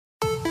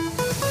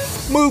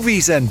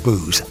Movies and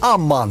Booze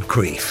on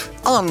Moncrief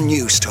on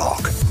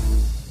Newstalk.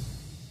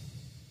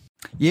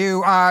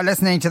 You are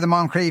listening to the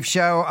Moncrief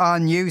Show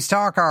on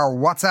Newstalk. Our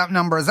WhatsApp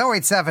number is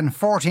 087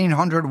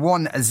 1400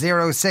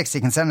 106.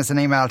 You can send us an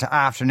email to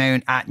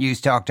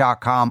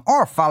afternoon@newstalk.com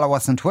or follow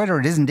us on Twitter.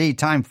 It is indeed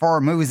time for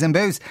Movies and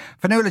Booze.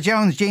 Fionnuala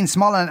Jones, Gene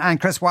Smullen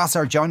and Chris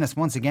Wasser join us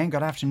once again.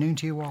 Good afternoon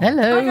to you all.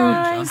 Hello.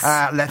 Hi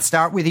guys. Let's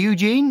start with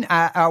Eugene.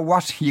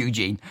 What,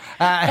 Eugene?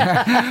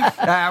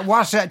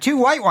 Two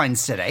white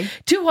wines today.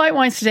 Two white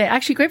wines today.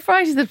 Actually, great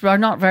varieties that are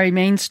not very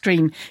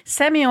mainstream.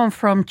 Semillon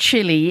from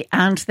Chile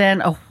and then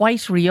a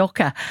white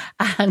Rioja.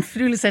 And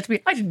Fionnuala said to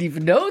me, I didn't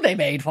even know they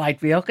made white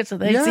Rioja. So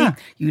they see,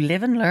 you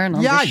live and learn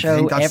on the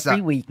show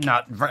every week.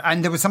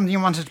 And there was something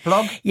you wanted to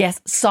plug? Yes,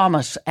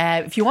 Summit.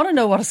 If you want to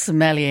know what a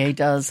sommelier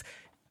does,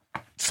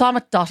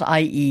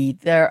 summit.ie.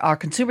 There are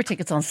consumer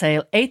tickets on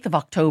sale 8th of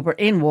October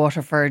in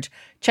Waterford.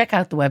 Check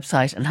out the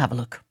website and have a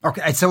look.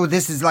 Okay, so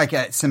this is like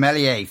a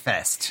sommelier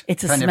fest.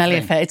 It's a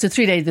sommelier fest. It's a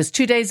 3 day. There's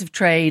 2 days of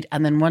trade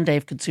and then 1 day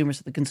of consumers.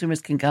 So the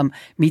consumers can come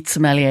meet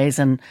sommeliers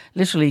and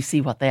literally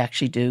see what they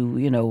actually do,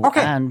 you know.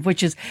 Okay. And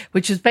which is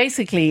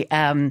basically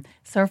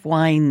serve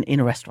wine in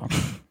a restaurant.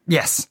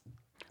 Yes.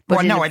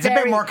 Well, no, it's a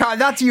bit more...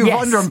 That's you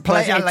wondering,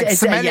 like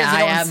sommeliers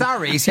going,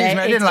 sorry, excuse me,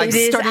 I didn't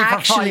study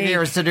for 5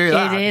 years to do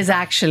that. It is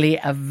actually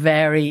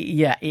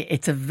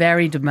it's a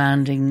very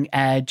demanding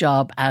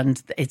job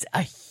and it's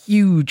a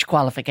huge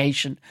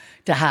qualification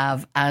to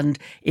have. And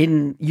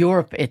in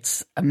Europe,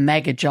 it's a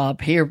mega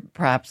job. Here,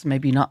 perhaps,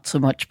 maybe not so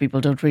much.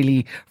 People don't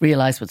really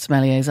realise what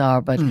sommeliers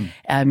are. But,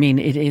 I mean,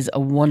 it is a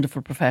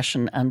wonderful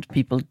profession and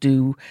people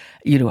do,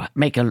 you know,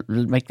 make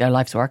their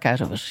life's work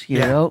out of it, you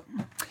know.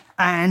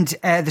 And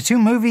the two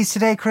movies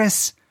today,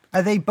 Chris,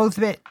 are they both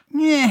a bit...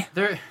 Yeah.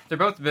 They're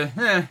both a bit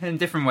in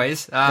different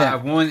ways.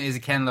 One is a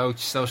Ken Loach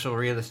social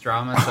realist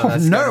drama. So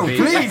that's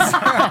please!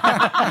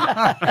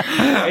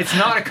 It's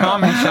not a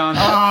comedy, Sean.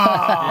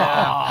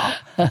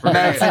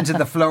 Melts into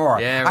the floor.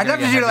 Yeah, I'd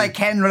love to do like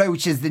Ken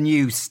Loach is the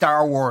new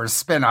Star Wars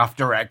spin-off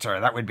director.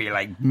 That would be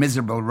like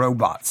miserable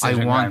robots. I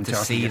want to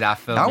see that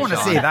film. I want to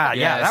see that.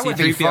 Yeah, that would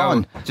be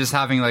fun. Just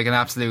having like an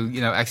absolute,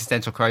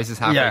 existential crisis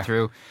halfway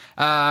through.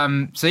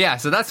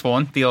 So that's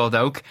one, The Old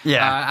Oak.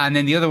 Yeah. And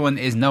then the other one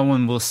is No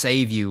One Will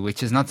Save You,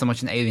 which is not so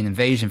much an alien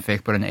invasion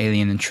flick, but an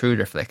alien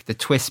intruder flick. The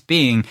twist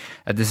being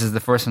that this is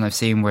the first one I've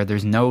seen where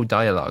there's no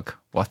dialogue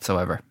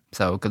whatsoever.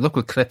 So good luck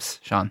with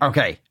clips, Sean.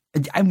 Okay.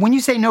 And when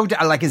you say no,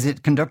 like, is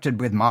it conducted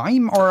with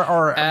mime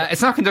or?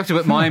 It's not conducted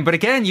with mime, but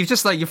again, you're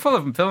full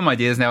of film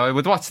ideas now. I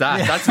would watch that.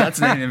 Yeah. That's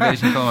an alien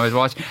invasion film I would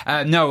watch.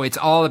 No, it's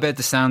all about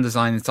the sound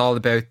design. It's all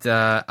about,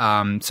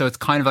 so it's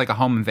kind of like a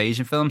home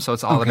invasion film. So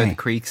it's all about the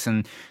creaks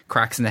and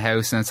cracks in the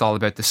house, and it's all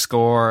about the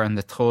score and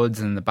the thuds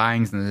and the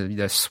bangs and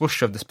the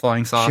swoosh of the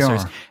flying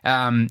saucers.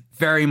 Sure.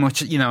 Very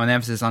much, an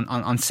emphasis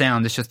on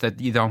sound. It's just that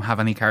you don't have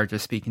any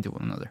characters speaking to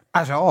one another.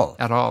 At all?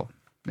 At all.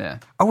 Yeah.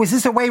 Oh, is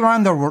this a way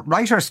around the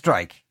writer's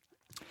strike?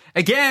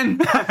 Again,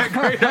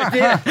 great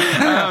idea.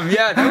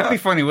 That would be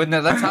funny, wouldn't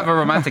it? Let's have a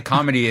romantic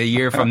comedy a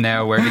year from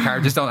now where the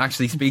characters don't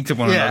actually speak to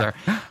one another.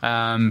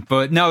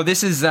 But no,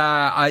 this is. Do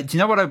you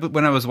know what?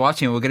 When I was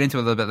watching it, we'll get into it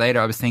a little bit later.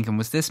 I was thinking,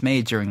 was this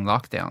made during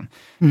lockdown?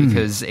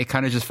 Because it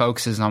kind of just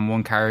focuses on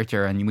one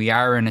character, and we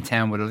are in a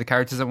town with other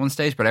characters at one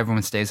stage, but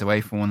everyone stays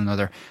away from one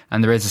another.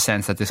 And there is a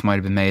sense that this might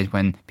have been made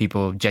when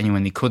people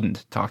genuinely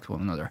couldn't talk to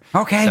one another.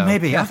 Okay, so,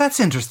 maybe. Yeah. Oh, that's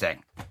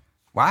interesting.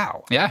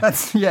 Wow. Yeah.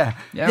 That's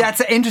it's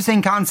an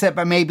interesting concept,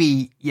 but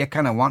maybe you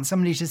kind of want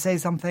somebody to say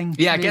something.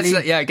 Yeah, it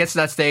gets to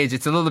that stage.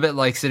 It's a little bit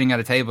like sitting at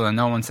a table and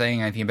no one's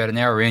saying anything. About an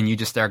hour in, you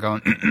just start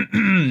going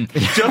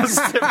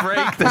just to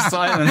break the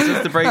silence,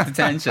 just to break the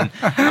tension.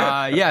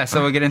 So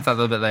we'll get into that a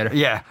little bit later.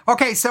 Yeah.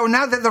 Okay, so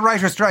now that the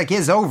writer's strike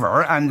is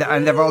over and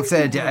they've all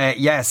said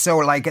so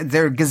like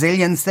there are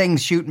gazillions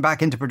things shooting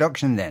back into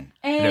production then.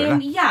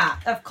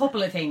 A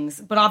couple of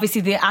things. But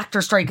obviously the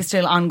actor strike is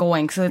still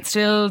ongoing, so it's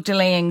still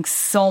delaying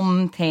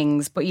some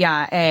things. But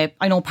I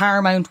know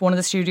Paramount, one of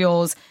the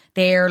studios,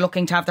 they're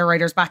looking to have their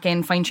writers back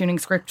in, fine-tuning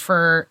scripts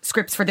for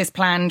this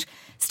planned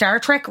Star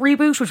Trek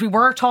reboot, which we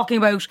were talking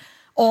about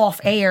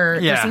off air.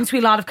 There seems to be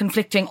a lot of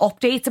conflicting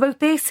updates about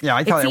this.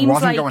 I thought it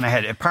wasn't going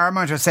ahead. If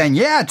Paramount was saying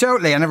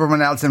totally, and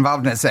everyone else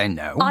involved in it saying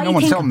no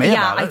one's told me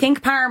about it. I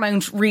think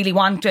Paramount really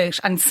want it,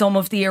 and some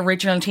of the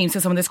original teams,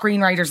 so some of the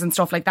screenwriters and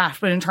stuff like that.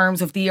 But in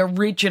terms of the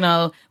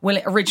original in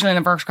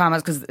inverted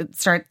commas, because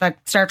that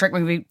Star Trek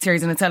movie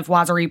series in itself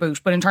was a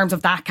reboot, but in terms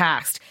of that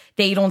cast,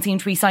 they don't seem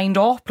to be signed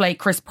up. Like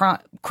Chris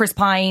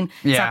Pine,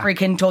 Zachary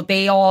Quinto,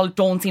 they all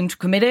don't seem to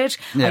committed.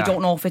 I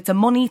don't know if it's a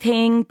money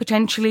thing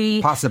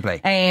potentially, possibly.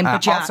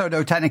 But also,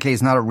 though, technically,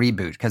 it's not a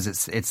reboot because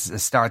it's a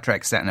Star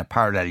Trek set in a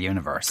parallel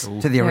universe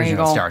to the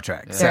original Star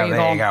Trek. Yeah. So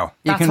there you go.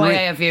 That's why I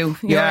have you.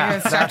 You're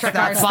a Star Trek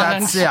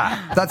correspondent.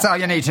 That's all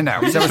you need to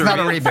know. So it's not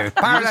a reboot.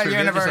 Parallel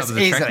universe,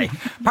 easily.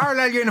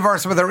 Parallel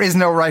universe where there is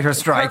no writer's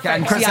strike. Perfect.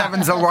 And Chris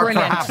Evans will work for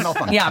half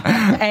nothing.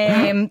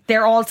 Yeah.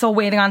 They're also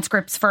waiting on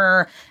scripts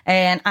for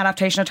an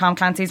adaptation of Tom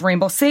Clancy's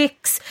Rainbow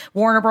Six.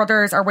 Warner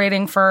Brothers are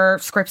waiting for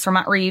scripts for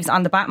Matt Reeves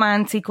on the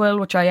Batman sequel,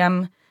 which I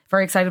am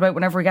very excited about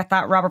whenever we get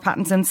that. Robert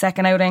Pattinson's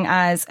second outing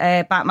as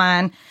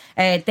Batman.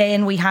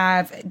 Then we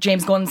have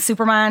James Gunn's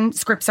Superman.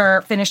 Scripts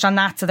are finished on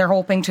that, so they're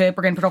hoping to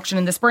begin production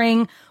in the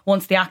spring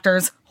once the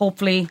actors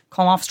hopefully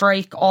come off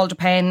strike. All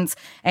depends.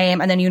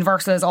 And then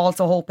Universal is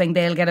also hoping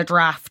they'll get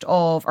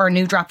a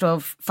new draft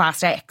of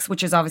Fast X,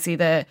 which is obviously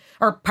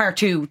part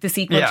 2, the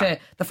sequel to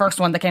the first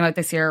one that came out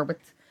this year with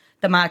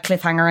the mad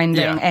cliffhanger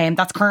ending.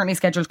 That's currently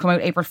scheduled to come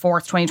out April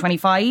 4th,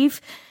 2025.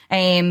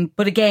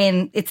 But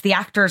again, it's the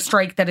actors'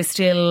 strike that is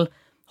still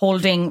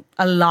holding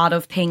a lot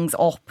of things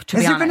up, to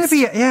be honest.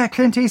 Is it going to be,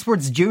 Clint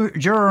Eastwood's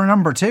juror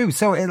number 2,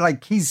 so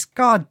he's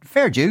got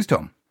fair dues to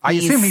him. I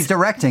assume he's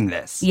directing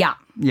this. Yeah.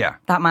 Yeah.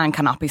 That man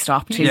cannot be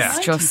stopped. He's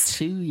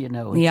just... you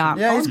know.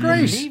 Yeah, he's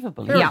great.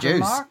 Unbelievable. He's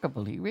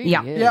remarkable. He really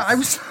is. Yeah, I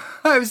was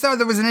thought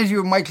there was an interview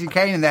with Michael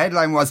Caine and the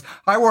headline was,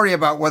 I worry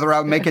about whether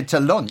I'll make it to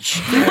lunch.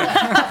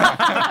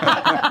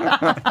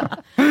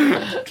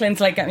 Clint's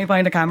like, get me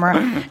behind the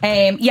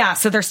camera.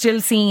 So there's still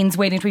scenes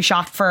waiting to be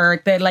shot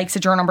for the likes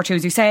of Juror number 2,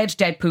 as you said,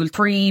 Deadpool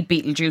 3,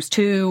 Beetlejuice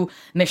 2,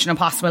 Mission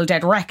Impossible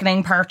Dead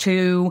Reckoning Part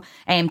 2,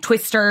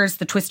 Twisters,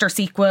 the Twister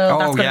sequel.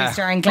 That's going to be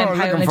starring Glenn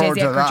Powell and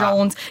Daisy Edgar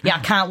Jones. Yeah,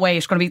 can't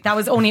wait. That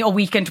was only a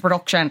week into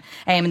production,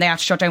 and they had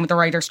to shut down with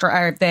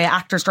the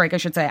actor strike, I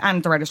should say,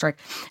 and the writer strike.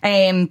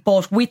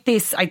 But with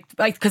this,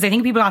 because I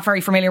think people are not very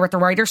familiar with the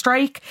writer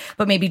strike,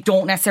 but maybe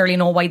don't necessarily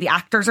know why the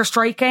actors are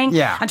striking.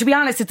 Yeah. And to be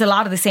honest, it's a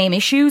lot of the same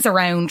issues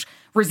around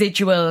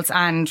residuals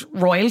and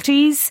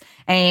royalties.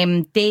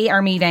 They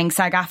are meeting,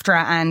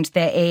 SAG-AFTRA and the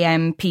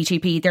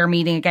AMPTP, they're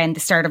meeting again the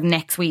start of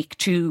next week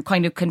to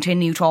kind of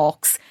continue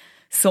talks.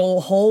 So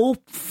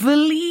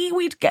hopefully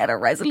we'd get a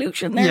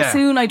resolution there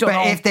soon. I don't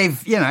know. If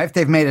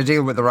they've made a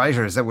deal with the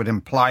writers, that would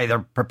imply they're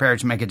prepared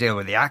to make a deal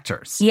with the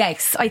actors.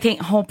 Yes, I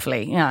think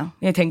hopefully. Yeah,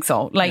 I think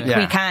so. We're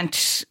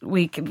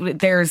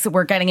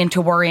getting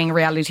into worrying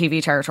reality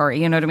TV territory.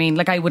 You know what I mean?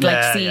 I would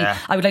like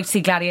to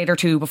see Gladiator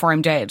 2 before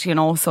I'm dead. You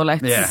know, so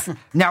let's. Yeah.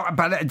 Now,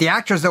 but the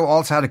actors though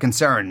also had a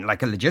concern, a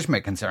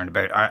legitimate concern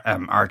about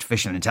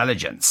artificial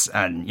intelligence,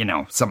 and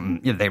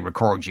something they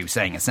record you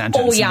saying a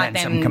sentence, and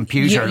then some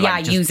computer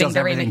using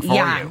everything for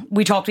you.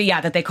 We talked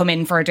that they come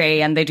in for a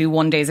day and they do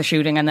 1 day's of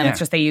shooting, and then it's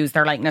just they use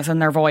their likeness and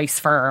their voice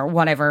for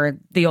whatever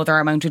the other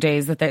amount of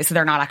days so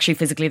they're not actually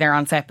physically there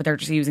on set, but they're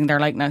just using their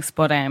likeness.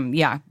 But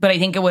but I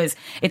think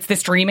it's the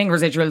streaming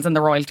residuals and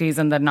the royalties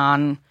and the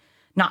not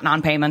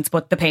non-payments,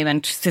 but the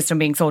payment system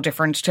being so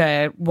different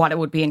to what it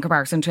would be in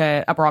comparison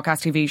to a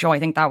broadcast TV show. I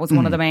think that was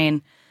one of the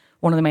main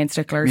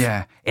sticklers.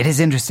 Yeah. It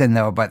is interesting,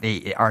 though, about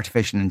the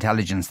artificial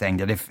intelligence thing,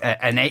 that if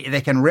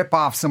they can rip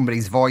off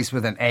somebody's voice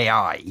with an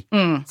AI,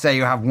 say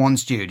you have one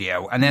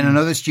studio, and then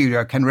another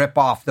studio can rip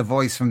off the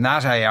voice from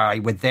that AI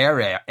with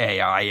their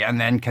AI,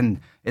 and then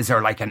is there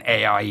an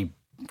AI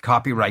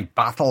copyright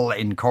battle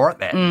in court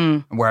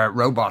then, where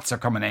robots are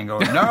coming in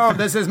going, no,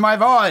 this is my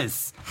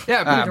voice.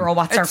 Yeah, the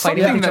robots are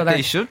fighting with each other.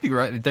 They should be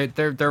right.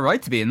 They're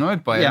right to be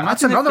annoyed by it. Yeah,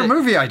 that's another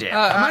movie idea.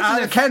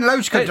 Imagine if Ken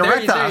Loach could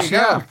direct that. There you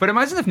go. But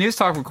imagine if News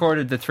Talk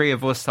recorded the three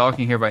of us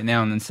talking here right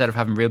now, and instead of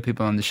having real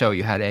people on the show,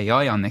 you had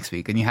AI on next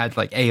week, and you had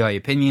AI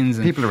opinions.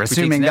 And people are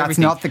assuming that's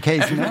not the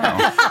case now.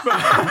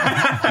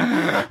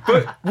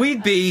 But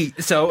we'd be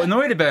so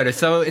annoyed about it.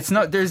 So it's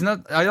not. There's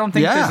not. I don't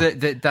think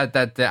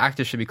that the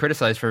actors should be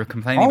criticised for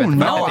complaining about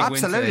the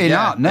fact that they absolutely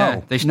not.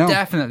 No, they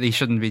definitely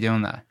shouldn't be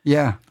doing that.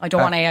 Yeah, I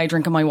don't want AI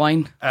drinking my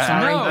wine.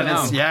 Sorry.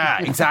 No.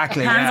 Yeah,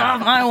 exactly. Hands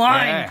off my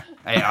wine. Yeah.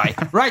 AI.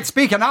 Right,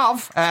 speaking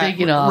of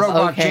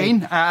Robot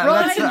Gene.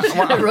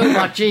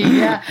 Robot Gene,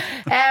 yeah.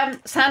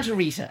 Santa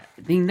Rita,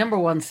 the number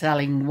one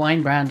selling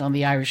wine brand on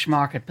the Irish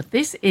market, but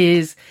this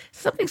is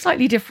something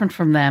slightly different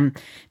from them.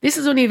 This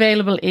is only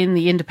available in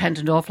the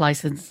independent off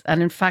license,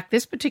 and in fact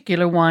this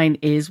particular wine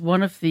is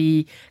one of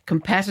the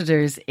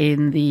competitors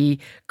in the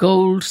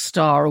Gold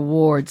Star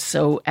Awards,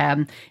 so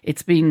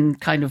it's been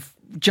kind of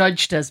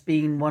judged as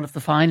being one of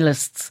the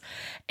finalists.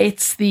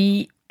 It's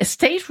the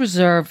Estate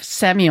Reserve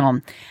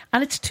Semillon,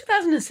 and it's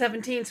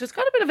 2017, so it's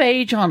got a bit of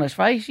age on it,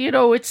 right?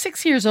 It's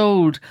 6 years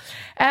old.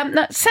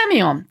 Now,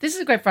 Semillon, this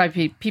is a great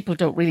variety people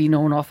don't really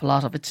know an awful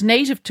lot of. It's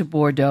native to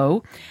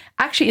Bordeaux.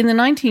 Actually, in the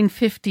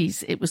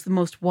 1950s, it was the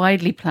most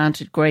widely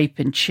planted grape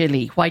in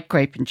Chile, white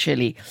grape in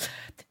Chile.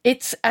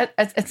 It's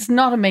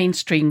not a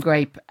mainstream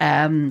grape.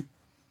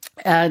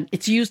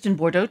 It's used in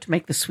Bordeaux to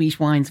make the sweet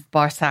wines of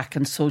Barsac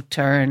and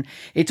Sauternes.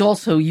 It's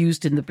also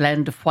used in the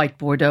blend of white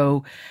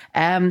Bordeaux.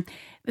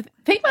 The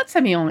thing about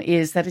Semillon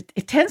is that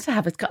it tends to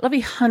it's got lovely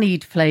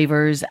honeyed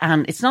flavours,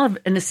 and it's not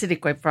an acidic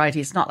grape variety.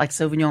 It's not like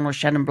Sauvignon or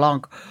Chenin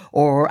Blanc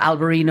or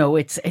Albarino.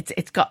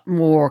 It's got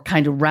more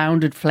kind of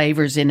rounded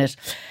flavours in it.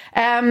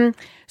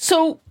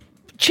 So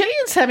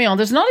Chilean Semillon,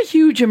 there's not a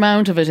huge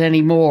amount of it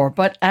anymore,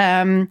 but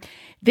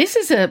this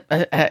is a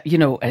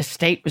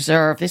estate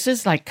reserve. This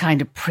is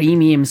kind of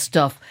premium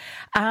stuff.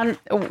 And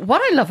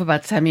what I love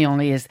about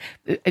Semillon is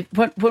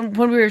when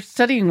we were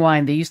studying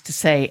wine, they used to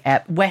say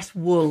wet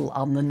wool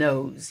on the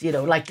nose,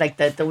 like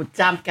the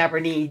damp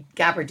gabardine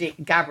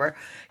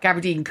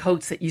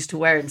coats that you used to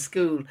wear in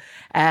school,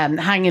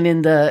 hanging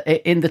in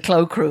the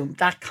cloakroom.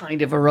 That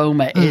kind of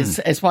aroma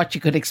is what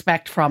you could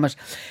expect from it.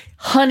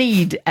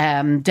 Honeyed,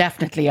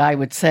 definitely, I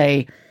would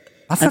say.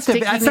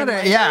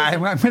 I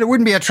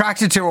wouldn't be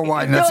attracted to a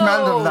wine that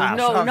smelled of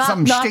that.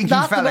 Some stinky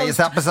fella you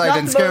sat beside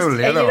in school,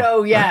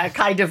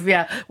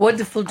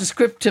 wonderful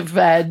descriptive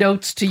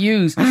notes to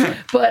use.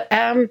 But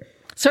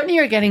certainly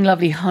you're getting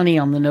lovely honey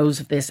on the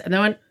nose of this. And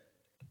then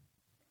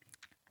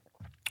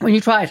when you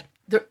try it,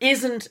 there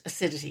isn't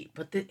acidity,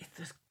 but it's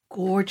this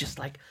gorgeous,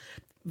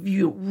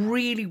 you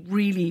really,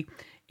 really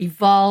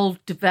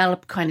evolved,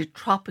 developed kind of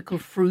tropical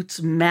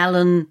fruits,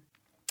 melon.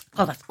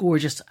 Oh, that's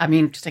gorgeous. I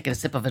mean, just taking a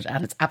sip of it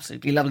and it's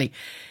absolutely lovely.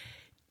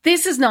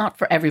 This is not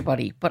for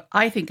everybody, but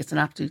I think it's an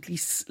absolutely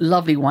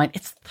lovely wine.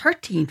 It's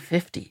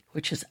 $13.50,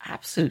 which is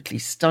absolutely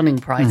stunning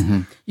price.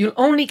 Mm-hmm. You'll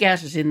only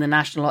get it in the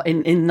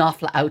in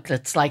Nofla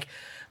outlets like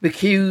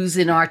McHugh's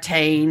in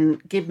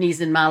Artane,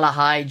 Gibney's in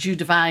Malahide,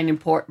 Judavine in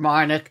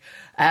Portmarnock,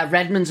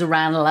 Redmond's in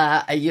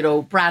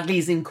Ranelagh,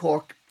 Bradley's in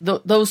Cork.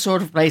 Those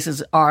sort of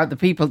places are the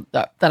people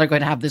that are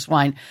going to have this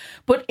wine.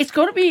 But it's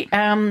going to be,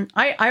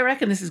 I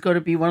reckon this is going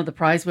to be one of the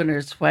prize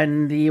winners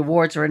when the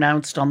awards are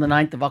announced on the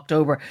 9th of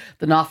October,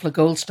 the Nofla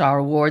Gold Star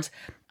Awards.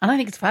 And I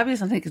think it's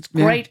fabulous. I think it's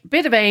great. Yeah.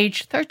 Bit of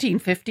age,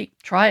 $13.50.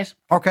 Try it.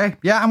 Okay.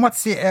 Yeah. And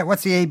what's the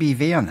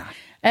ABV on that?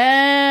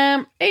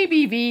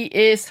 ABV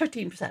is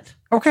 13%.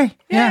 Okay.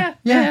 Yeah,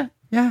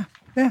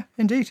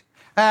 indeed.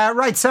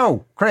 Right,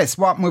 so, Chris,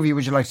 what movie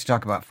would you like to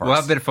talk about first? We'll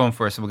have a bit of fun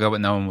first, and we'll go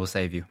with No One Will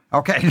Save You.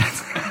 Okay,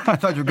 I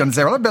thought you were going to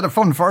say, well, a bit of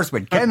fun first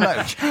with Ken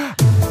Loach.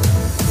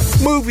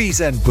 Movies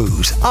and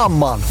Booze on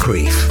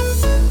Moncrief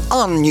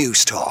on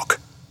News Talk.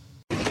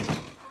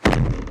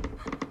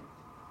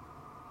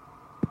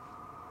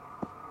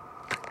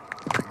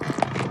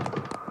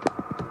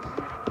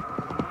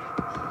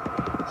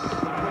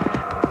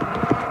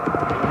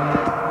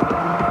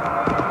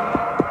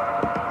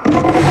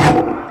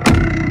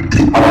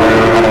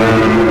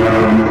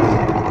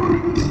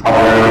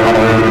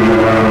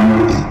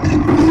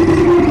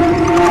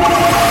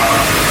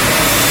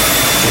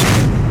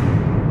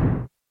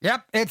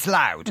 Yep, it's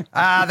loud.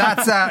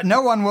 That's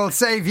No One Will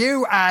Save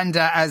You. And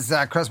as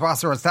Chris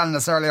Wasser was telling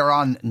us earlier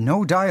on,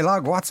 no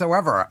dialogue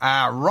whatsoever.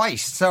 Right,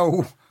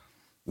 so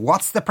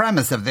what's the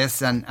premise of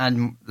this?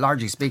 And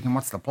largely speaking,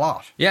 what's the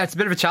plot? Yeah, it's a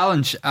bit of a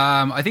challenge.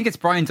 I think it's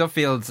Brian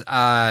Duffield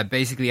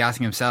basically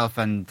asking himself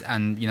and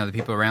the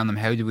people around him,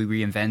 how do we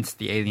reinvent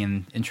the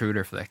alien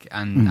intruder flick?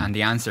 And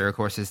the answer, of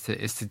course, is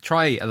to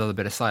try a little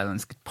bit of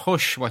silence,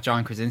 push what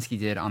John Krasinski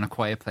did on A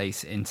Quiet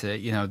Place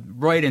into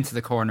right into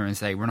the corner and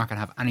say we're not going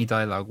to have any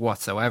dialogue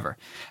whatsoever.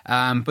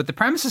 But the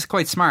premise is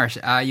quite smart.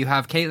 You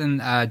have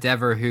Caitlin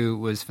Dever, who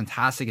was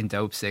fantastic in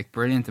Dope Sick,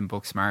 brilliant in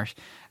Booksmart.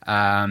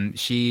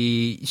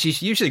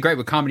 She's usually great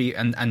with comedy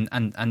and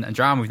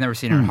drama. We've never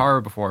seen her in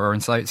horror before or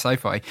in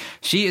sci-fi.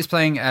 She is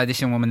playing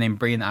this young woman named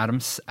Brian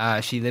Adams.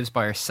 She lives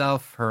by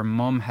herself. Her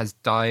mum has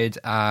died.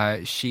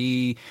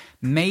 She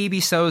maybe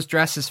sews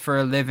dresses for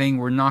a living.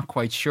 We're not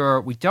quite sure.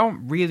 We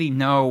don't really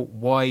know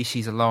why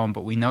she's alone,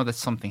 but we know that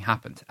something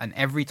happened. And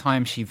every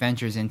time she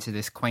ventures into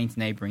this quaint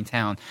neighbouring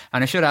town,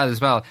 and I should add as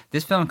well,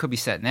 this film could be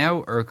set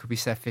now or it could be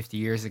set 50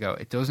 years ago.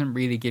 It doesn't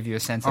really give you a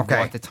sense of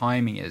what the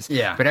timing is.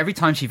 Yeah. But every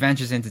time she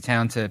ventures into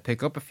town to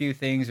pick up a few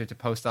things or to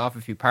post off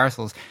a few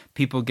parcels,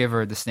 people give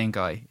her the stink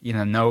eye.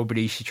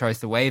 She tries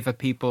to wave at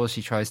people.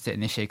 She tries to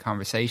initiate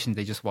conversation.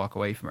 They just walk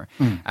away from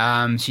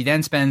her. She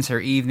then spends her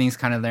evenings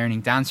kind of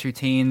learning dance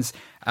routines,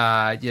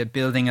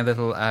 building a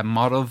little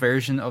model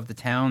version of the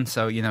town,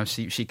 so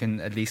she can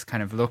at least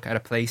kind of look at a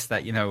place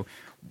that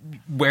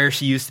where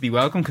she used to be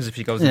welcome, because if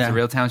she goes into the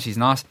real town she's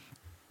not.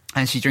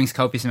 And she drinks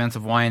copious amounts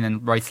of wine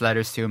and writes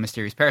letters to a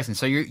mysterious person.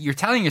 So you're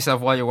telling yourself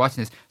while you're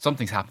watching this,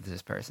 something's happened to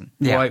this person.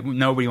 Yeah. Why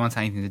nobody wants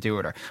anything to do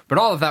with her. But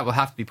all of that will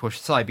have to be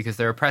pushed aside because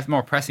there are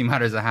more pressing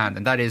matters at hand,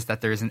 and that is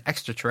that there is an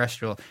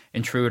extraterrestrial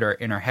intruder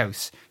in her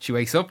house. She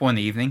wakes up one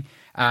evening.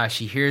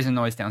 She hears a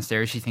noise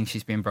downstairs. She thinks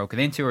she's being broken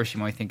into, or she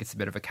might think it's a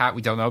bit of a cat.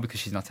 We don't know because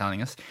she's not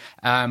telling us.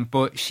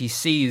 But she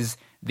sees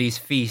these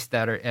feet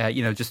that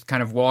are, just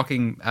kind of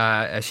walking.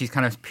 She's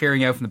kind of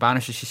peering out from the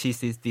banister. She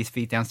sees these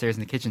feet downstairs in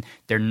the kitchen.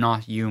 They're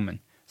not human.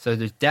 So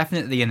there's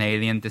definitely an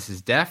alien. This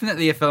is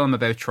definitely a film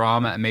about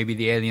trauma, and maybe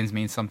the aliens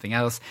mean something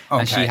else. Okay.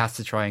 And she has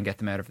to try and get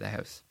them out of the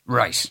house.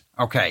 Right.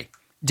 Okay.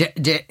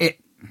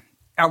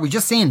 Are we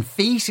just seeing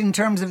feet in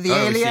terms of the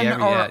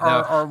alien,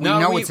 or we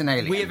know it's an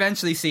alien? We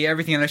eventually see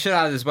everything, and I should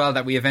add as well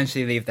that we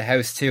eventually leave the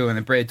house too, and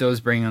it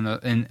does bring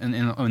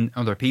on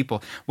other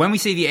people. When we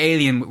see the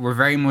alien, we're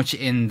very much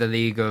in the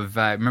league of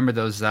remember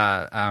those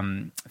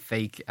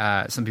fake.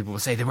 Some people will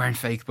say they weren't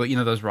fake, but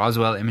those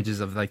Roswell images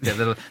of like the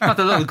little, not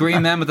the little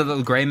green men, but the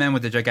little grey men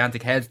with the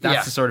gigantic heads.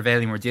 That's the sort of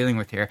alien we're dealing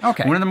with here.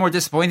 Okay. One of the more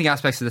disappointing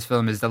aspects of this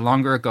film is the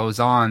longer it goes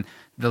on,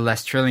 the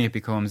less thrilling it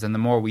becomes, and the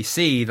more we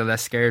see, the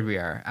less scared we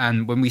are.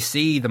 And when we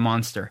see the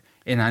monster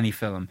in any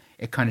film,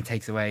 it kind of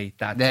takes away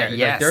that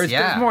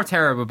there's more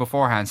terror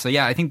beforehand. So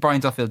yeah, I think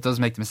Brian Duffield does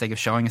make the mistake of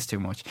showing us too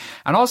much.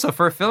 And also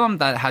for a film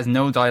that has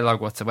no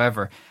dialogue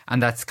whatsoever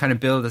and that's kind of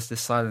billed as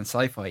this silent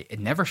sci-fi, it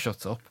never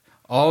shuts up.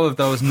 All of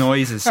those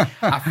noises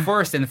at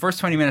first, in the first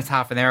 20 minutes,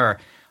 half an hour,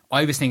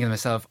 I was thinking to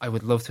myself, I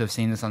would love to have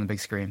seen this on the big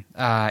screen.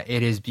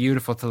 It is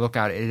beautiful to look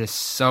at. It is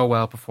so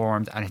well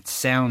performed and it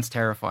sounds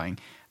terrifying.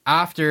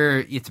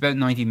 After it's about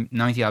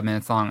 90 odd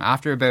minutes long,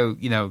 after about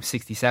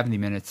 60, 70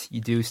 minutes,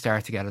 you do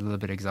start to get a little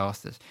bit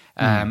exhausted.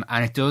 And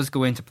it does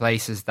go into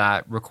places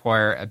that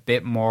require a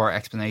bit more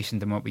explanation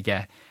than what we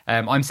get.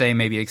 I'm saying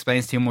maybe it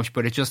explains too much,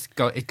 but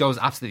it goes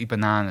absolutely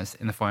bananas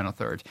in the final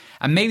third.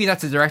 And maybe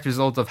that's a direct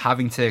result of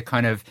having to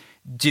kind of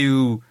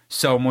do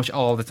so much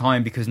all the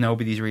time because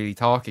nobody's really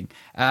talking.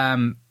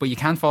 But you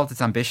can't fault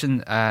its ambition.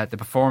 The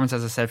performance,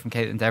 as I said, from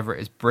Caitlin Dever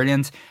is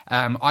brilliant.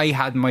 I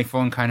had my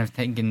fun kind of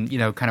thinking,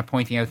 kind of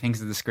pointing out things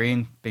to the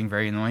screen, being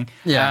very annoying.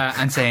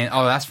 And saying,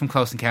 oh, that's from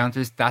Close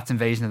Encounters. That's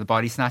Invasion of the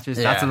Body Snatchers.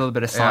 That's a little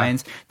bit of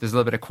Signs. There's a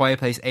little bit of Quiet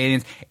Place,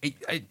 Aliens.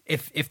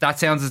 If that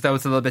sounds as though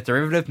it's a little bit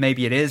derivative,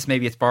 maybe it is.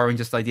 Maybe it's borrowing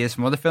just ideas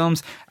from other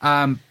films.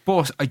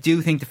 But I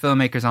do think the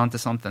filmmaker's onto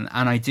something.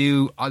 And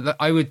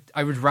I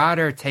would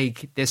rather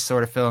take this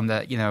sort of film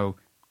that,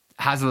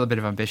 has a little bit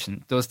of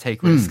ambition, does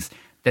take risks,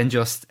 than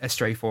just a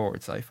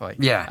straightforward sci-fi.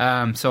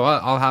 Yeah. So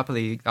I'll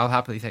happily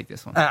take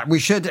this one. We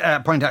should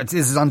point out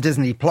this is on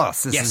Disney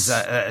Plus. This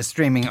is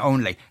streaming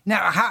only.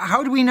 Now,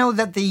 how do we know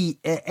that the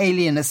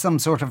alien is some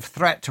sort of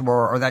threat to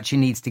her, or that she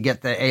needs to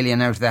get the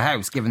alien out of the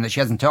house, given that she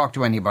hasn't talked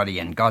to anybody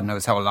in God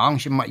knows how long?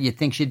 You'd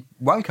think she'd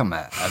welcome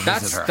a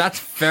visitor. That's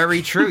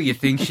very true. You'd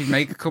think she'd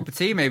make a cup of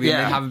tea, maybe, and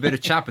they'd have a bit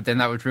of chat, but then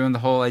that would ruin the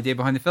whole idea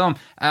behind the film.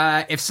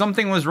 If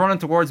something was running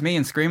towards me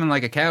and screaming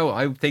like a cow,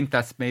 I would think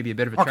that's maybe a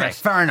bit of a threat. Okay,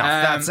 fair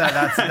enough.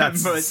 That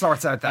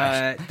sorts out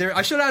that.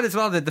 I should add as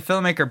well that the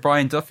filmmaker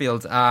Brian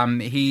Duffield,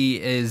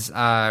 he is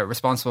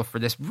responsible for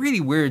this really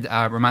weird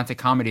romantic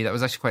comedy that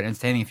was actually quite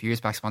entertaining a few years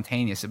back,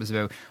 Spontaneous. It was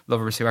about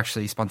lovers who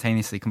actually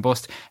spontaneously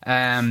combust.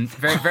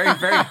 Very, very,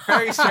 very,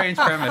 very strange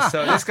premise.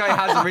 So this guy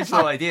has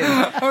original ideas.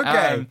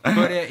 Okay.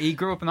 But he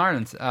grew up in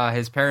Ireland.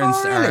 His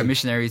parents are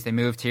missionaries. They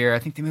moved here. I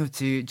think they moved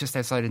to just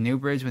outside of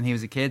Newbridge when he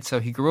was a kid.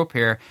 So he grew up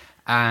here.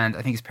 And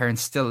I think his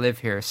parents still live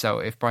here. So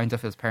if Brian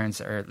Duffield's parents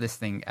are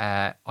listening,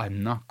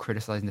 I'm not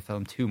criticising the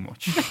film too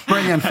much.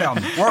 Brilliant film.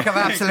 Work of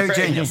absolute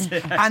genius.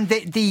 And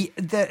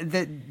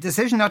the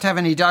decision not to have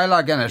any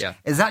dialogue in it,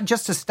 is that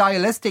just a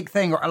stylistic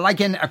thing? Or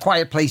like in A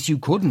Quiet Place, you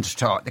couldn't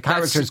talk. The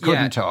characters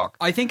couldn't talk.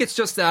 I think it's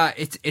just,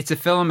 it's a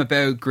film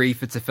about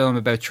grief. It's a film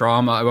about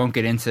trauma. I won't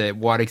get into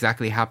what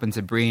exactly happened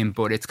to Bream,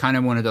 but it's kind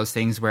of one of those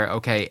things where,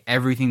 okay,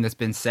 everything that's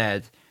been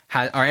said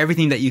or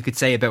everything that you could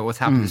say about what's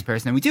happened to this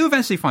person, and we do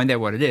eventually find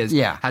out what it is,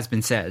 has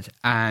been said.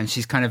 And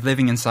she's kind of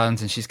living in silence,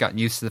 and she's gotten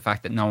used to the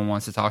fact that no one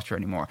wants to talk to her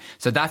anymore.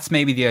 So that's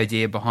maybe the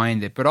idea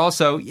behind it. But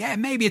also,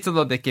 maybe it's a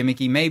little bit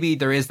gimmicky. Maybe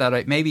there is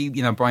that. Maybe,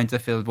 Brian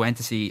Duffield went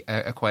to see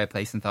A Quiet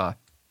Place and thought,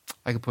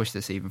 I could push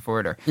this even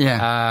further.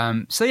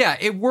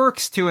 It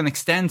works to an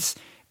extent.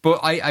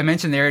 But I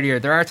mentioned earlier,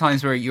 there are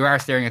times where you are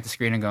staring at the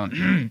screen and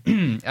going,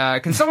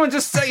 can someone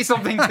just say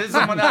something to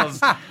someone else?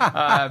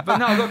 But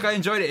no, look, I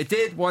enjoyed it. It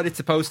did what it's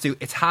supposed to.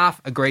 It's half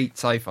a great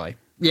sci-fi.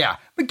 Yeah,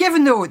 but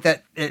given though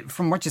that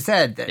from what you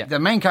said, the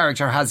main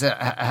character has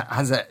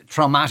a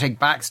traumatic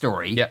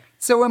backstory. Yeah.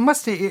 So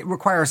it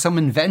require some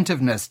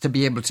inventiveness to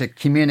be able to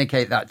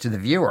communicate that to the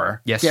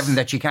viewer. Yes. Given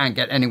that you can't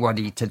get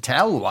anybody to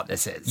tell what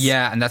this is.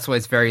 Yeah, and that's why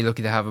it's very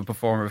lucky to have a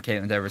performer of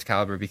Caitlin Dever's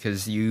caliber,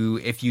 because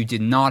if you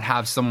did not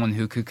have someone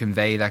who could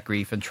convey that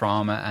grief and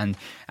trauma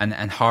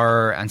and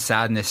horror and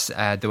sadness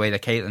the way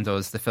that Caitlin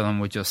does, the film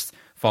would just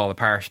fall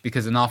apart.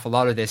 Because an awful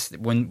lot of this,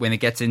 when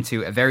it gets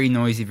into a very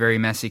noisy, very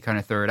messy kind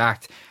of third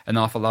act, an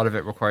awful lot of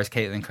it requires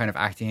Caitlin kind of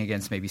acting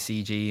against maybe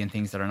CG and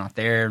things that are not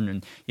there,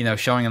 and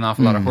showing an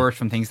awful lot of hurt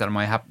from things that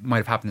might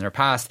have happened in her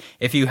past.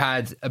 If you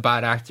had a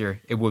bad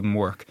actor, it wouldn't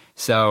work.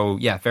 So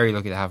yeah, very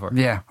lucky to have her.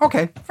 Yeah,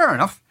 okay, fair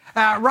enough.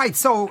 Right,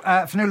 so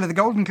Fionnuala, the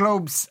Golden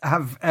Globes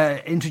have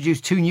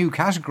introduced 2 new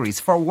categories.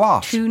 For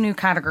what? 2 new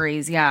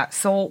categories, yeah.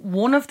 So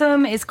one of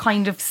them is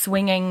kind of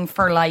swinging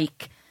for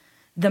like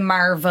the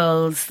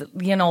Marvels,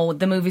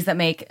 the movies that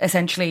make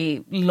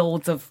essentially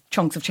loads of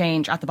chunks of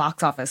change at the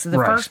box office. So the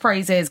first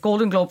prize is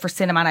Golden Globe for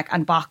Cinematic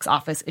and Box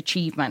Office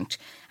Achievement.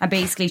 And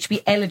basically, to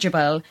be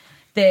eligible,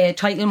 the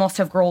title must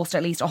have grossed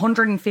at least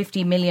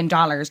 $150 million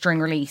during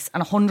release,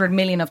 and $100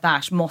 million of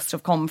that must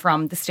have come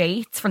from the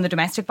States, from the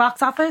domestic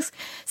box office.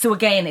 So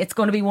again, it's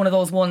going to be one of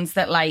those ones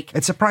that like...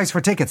 It's a prize for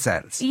ticket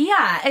sales.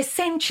 Yeah,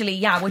 essentially,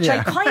 yeah, which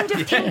I kind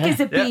of think is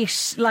a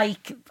bit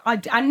like...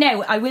 And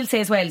now, I will say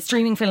as well,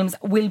 streaming films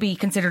will be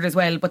considered as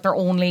well, but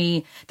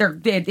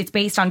it's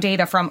based on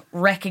data from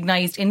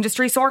recognised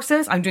industry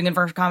sources. I'm doing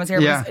inverted commas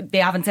here because they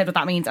haven't said what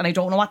that means, and I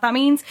don't know what that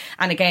means.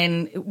 And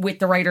again, with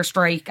the writer's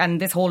strike and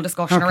this whole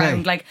discussion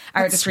around like,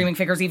 are the streaming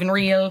figures even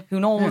real? Who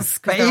knows?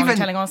 Because they're only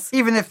telling us.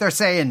 Even if they're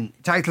saying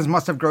titles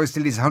must have grossed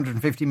at least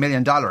 $150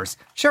 million,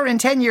 sure, in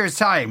 10 years'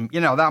 time,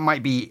 that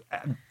might be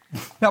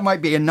That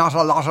might be not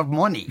a lot of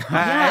money.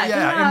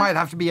 Yeah. It might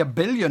have to be $1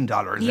 billion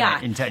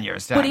in 10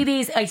 years' time. But it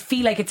is, I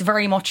feel like it's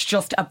very much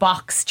just a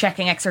box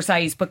checking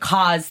exercise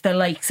because the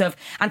likes of,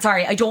 and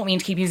sorry, I don't mean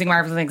to keep using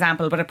Marvel as an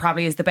example, but it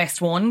probably is the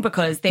best one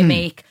because they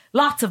make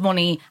lots of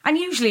money and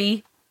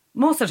usually,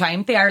 most of the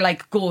time, they are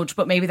like good,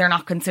 but maybe they're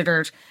not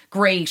considered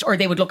great or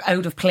they would look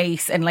out of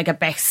place in like a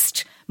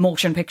best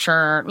motion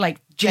picture,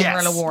 like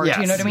general award.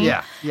 You know what I mean?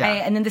 Yeah.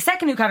 And then the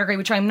second new category,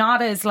 which I'm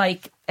not as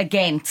like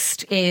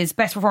against, is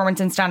best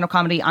performance in stand-up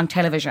comedy on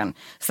television.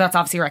 So that's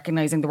obviously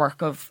recognising the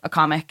work of a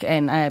comic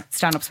in a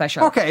stand-up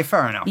special. Okay,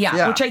 fair enough.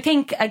 Yeah, which I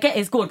think again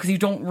is good because you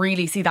don't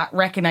really see that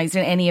recognised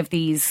in any of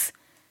these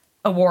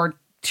award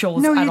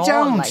shows. No, at you all,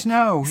 don't. like.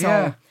 No,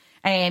 So,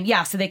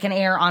 so they can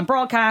air on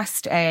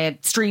broadcast,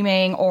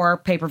 streaming, or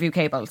pay-per-view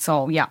cable.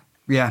 So yeah.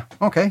 Yeah.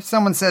 Okay.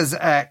 Someone says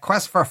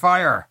Quest for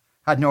Fire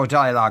had no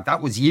dialogue.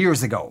 That was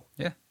years ago.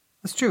 Yeah.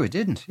 That's true. It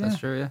didn't. Yeah. That's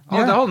true, yeah.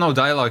 Oh, the whole no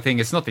dialogue thing,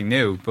 it's nothing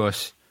new,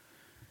 but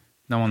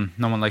no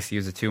one likes to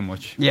use it too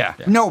much. Yeah.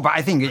 No, but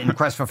I think in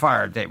Quest for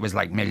Fire, it was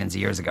like millions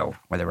of years ago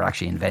where they were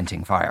actually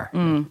inventing fire.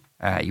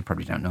 You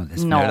probably don't know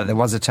this. No. There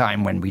was a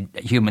time when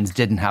humans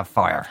didn't have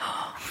fire.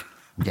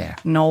 Yeah.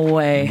 No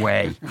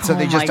way. So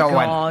they just my all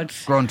God.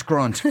 went grunt,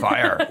 grunt,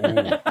 fire. Ooh,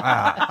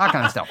 that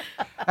kind of stuff.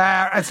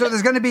 And so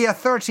there's going to be a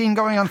 13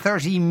 going on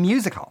 30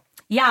 musical.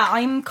 Yeah,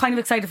 I'm kind of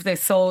excited for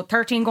this. So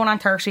 13 going on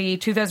 30,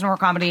 2000 hour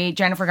comedy,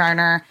 Jennifer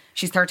Garner,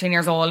 she's 13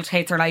 years old,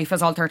 hates her life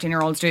as all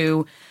 13-year-olds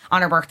do.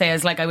 On her birthday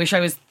is like, I wish I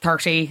was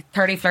 30,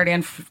 flirty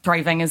and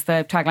thriving is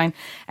the tagline.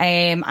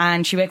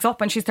 And she wakes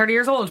up and she's 30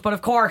 years old. But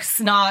of course,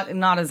 not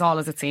as all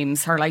as it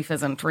seems. Her life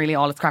isn't really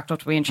all it's cracked up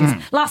to be, and she's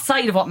lost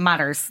sight of what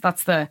matters.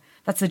 That's the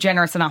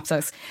generous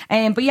synopsis.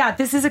 But yeah,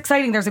 this is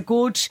exciting. There's a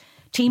good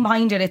team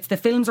behind it. It's the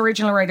film's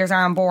original writers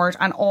are on board,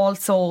 and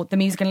also the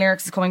music and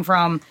lyrics is coming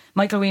from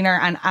Michael Weiner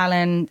and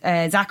Alan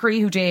Zachary,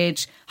 who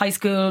did High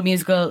School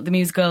Musical,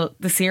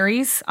 the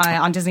series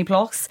on Disney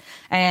Plus.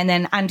 And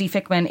then Andy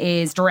Fickman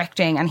is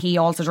directing, and he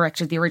also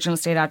directed the original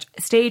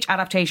stage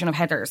adaptation of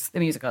Heathers, the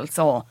musical.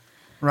 So,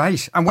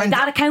 right. And by when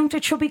that account,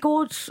 it should be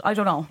good. I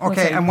don't know. We'll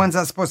okay, see. and when's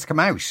that supposed to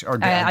come out?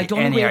 Or I don't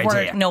any know.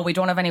 idea? No, we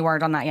don't have any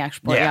word on that yet.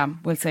 But yeah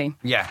we'll see.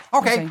 Yeah.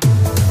 Okay. We'll see.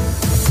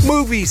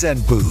 Movies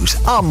and Booze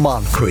on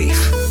Moncrief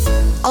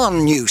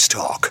on News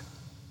Talk.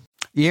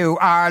 You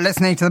are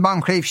listening to the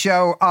Moncrief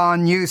Show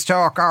on News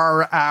Talk.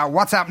 Our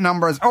WhatsApp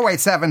number is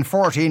 087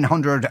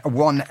 1400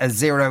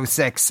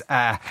 106.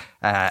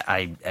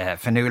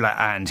 Fionnuala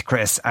and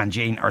Chris and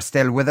Jean are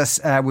still with us.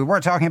 We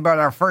were talking about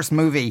our first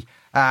movie,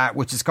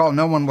 which is called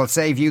No One Will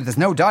Save You. There's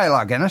no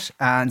dialogue in it.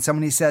 And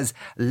somebody says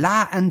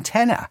La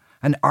Antena,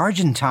 an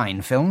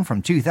Argentine film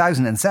from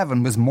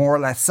 2007, was more or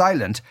less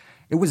silent.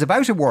 It was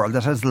about a world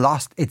that has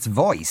lost its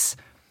voice,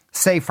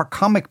 save for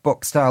comic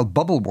book style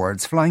bubble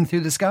words flying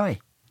through the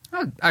sky.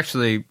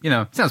 Actually,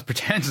 it sounds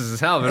pretentious as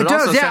hell, but It it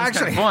does, also yeah, sounds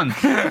kind of fun.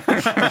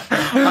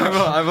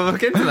 I will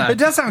look into that. It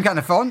does sound kind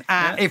of fun.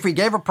 If we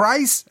gave a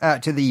prize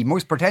to the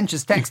most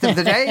pretentious text of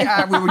the day,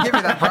 we would give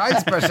you that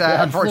prize, but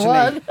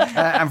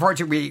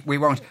unfortunately, we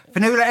won't.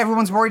 Fionnuala,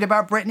 everyone's worried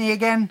about Britney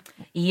again?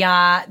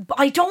 Yeah, but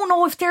I don't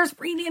know if there's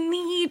really a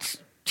need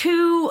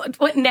to.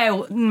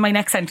 Now, my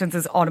next sentence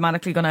is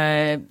automatically going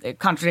to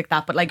contradict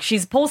that, but like,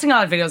 she's posting a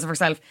lot of videos of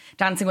herself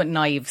dancing with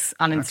knives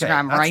on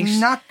Instagram, that's right?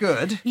 not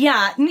good.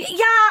 Yeah,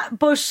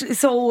 but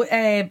so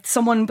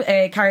someone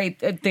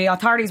the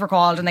authorities were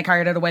called and they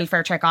carried out a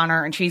welfare check on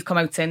her, and she's come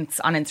out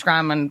since on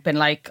Instagram and been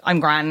like, I'm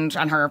grand,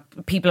 and her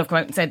people have come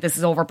out and said this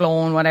is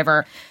overblown,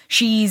 whatever.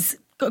 She's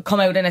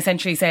come out and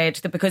essentially said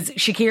that because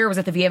Shakira was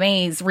at the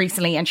VMAs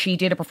recently and she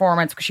did a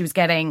performance because she was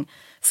getting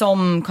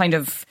some kind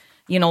of,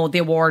 the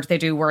award they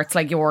do where it's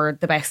like, you're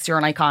the best, you're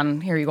an icon,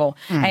 here you go.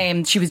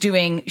 She was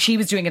doing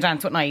a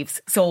dance with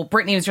knives. So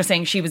Britney was just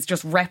saying she was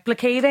just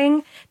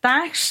replicating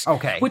that.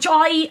 Okay. Which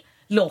I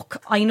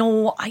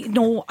know,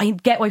 I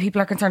get why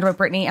people are concerned about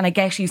Britney, and I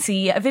guess you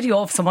see a video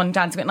of someone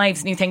dancing with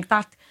knives and you think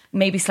that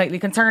may be slightly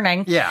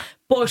concerning. Yeah.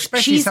 But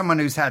especially someone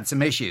who's had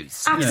some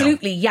issues.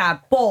 Absolutely, yeah.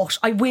 But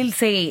I will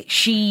say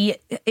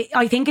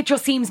I think it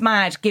just seems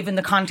mad given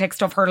the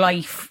context of her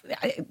life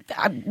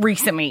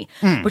recently.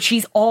 But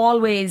she's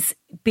always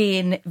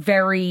been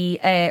very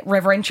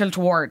reverential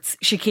towards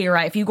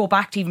Shakira. If you go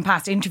back to even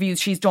past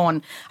interviews she's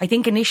done, I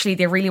think initially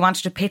they really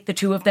wanted to pit the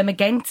two of them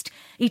against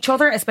each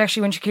other,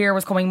 especially when Shakira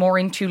was coming more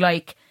into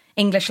like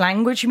English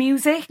language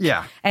music.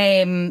 Yeah.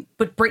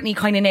 But Britney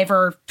kind of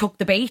never took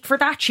the bait for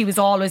that. She was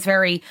always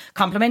very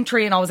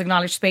complimentary and always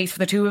acknowledged space for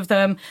the two of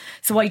them.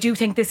 So I do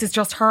think this is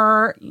just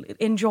her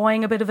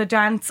enjoying a bit of a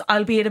dance,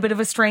 albeit a bit of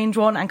a strange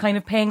one, and kind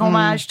of paying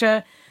homage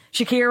to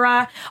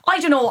Shakira. I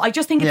don't know. I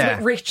just think it's a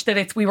bit rich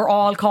that we were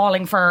all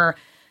calling for,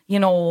 her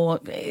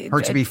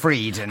to be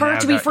freed.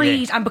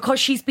 And because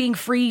she's being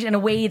freed in a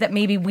way that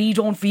maybe we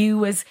don't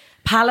view as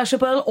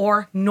palatable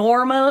or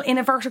normal in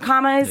inverted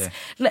commas.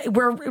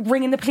 We're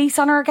ringing the police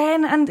on her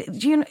again,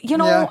 and you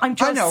know, Yeah. I'm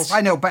just.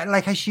 I know, but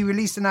like, has she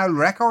released an old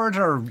record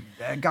or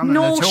gone on a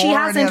No, tour she or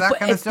hasn't. any of that But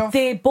kind of stuff?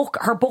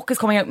 her book is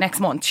coming out next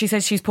month. She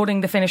says she's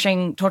putting the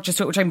finishing touches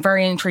to it, which I'm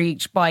very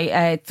intrigued by.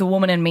 It's A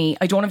Woman in Me.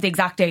 I don't have the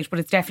exact date, but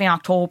it's definitely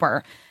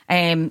October.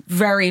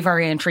 Very,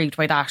 very intrigued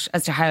by that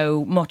as to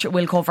how much it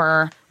will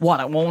cover, what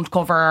it won't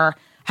cover,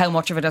 how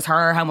much of it is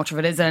her, how much of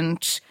it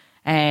isn't.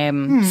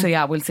 So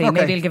yeah, we'll see. Okay.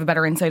 Maybe it'll give a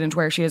better insight into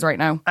where she is right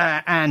now.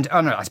 And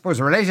on I suppose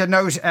a related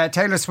note,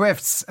 Taylor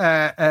Swift's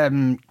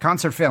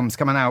concert film's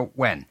coming out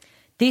when?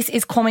 This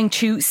is coming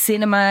to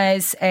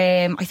cinemas,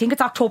 I think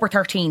it's October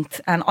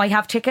 13th, and I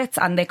have tickets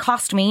and they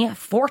cost me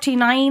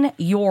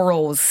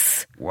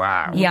 €49.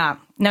 Wow. Yeah.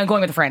 Now,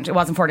 going with a friend, it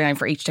wasn't 49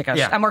 for each ticket.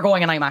 Yeah. And we're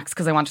going in IMAX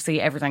because I want to see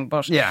everything.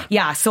 But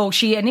yeah. So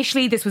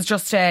this was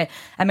just a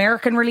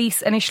American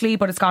release initially,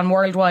 but it's gone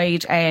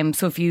worldwide.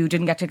 So if you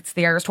didn't get tickets to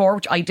the Eras tour,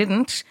 which I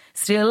didn't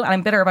still, and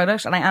I'm bitter about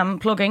it, and I am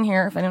plugging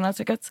here if anyone has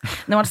tickets and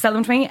they want to sell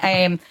them to me,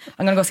 I'm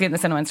going to go see it in the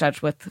cinema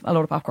instead with a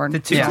load of popcorn.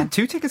 The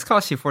two tickets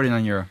cost you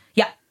 €49.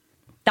 Yeah.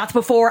 That's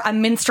before a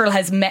minstrel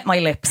has met my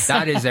lips.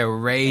 That is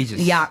outrageous.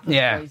 Yeah.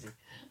 Yeah.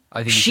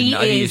 I think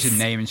you should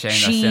name and shame that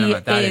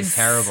cinema. That is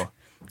terrible.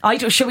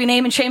 Should we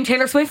name and shame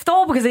Taylor Swift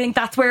though? Because I think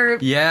that's where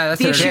the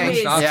issue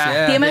is.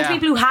 The amount of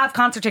people who have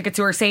concert tickets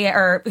who are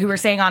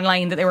saying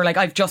online that they were like,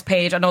 I've just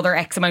paid another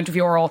X amount of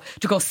euro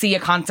to go see a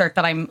concert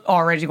that I'm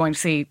already going to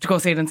see, to go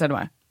see it in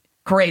cinema.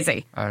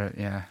 Crazy. I don't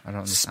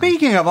understand.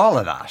 Speaking of all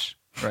of that,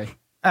 right?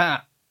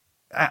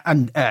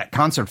 And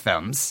concert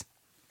films.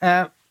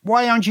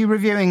 Why aren't you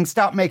reviewing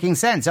Stop Making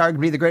Sense,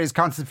 arguably the greatest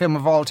concert film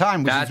of all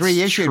time, which is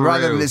reissued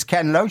rather than this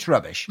Ken Loach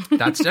rubbish?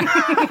 That's true.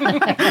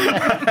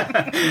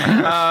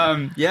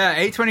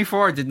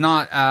 A24 did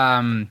not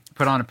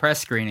put on a press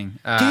screening.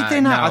 Did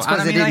they not? No. I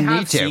suppose they didn't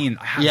need to.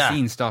 I have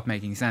seen Stop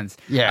Making Sense.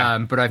 Yeah.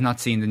 But I've not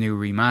seen the new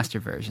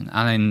remastered version.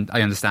 And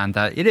I understand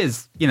that it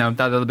is, that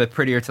little bit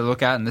prettier to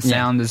look at, and the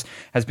sound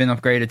has been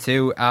upgraded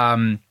too.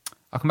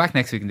 I'll come back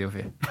next week and do it for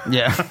you.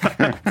 Yeah.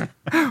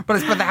 but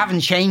they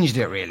haven't changed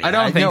it really. I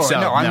don't think so.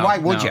 No, and why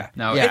would you?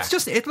 No, yeah. it's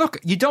just, look,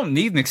 you don't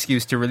need an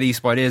excuse to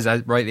release what is,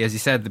 rightly as you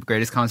said, the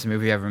greatest concert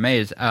movie ever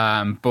made.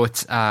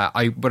 But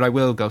I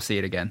will go see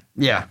it again.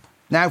 Yeah.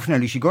 Now,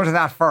 Fionnuala, you should go to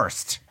that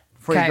first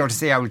before you go to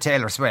see old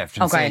Taylor Swift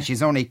and say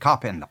she's only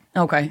copying them.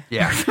 Okay.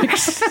 Yeah.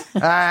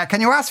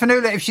 Can you ask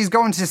Fionnuala if she's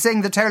going to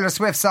sing the Taylor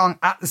Swift song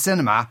at the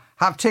cinema?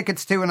 Have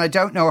tickets to, and I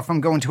don't know if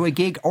I'm going to a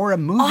gig or a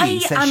movie.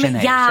 I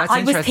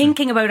was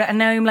thinking about it, and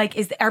now I'm like,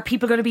 are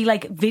people going to be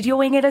like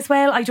videoing it as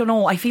well? I don't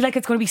know. I feel like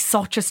it's going to be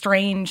such a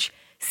strange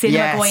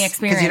cinema going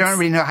experience because you don't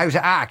really know how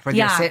to act when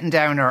you're sitting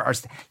down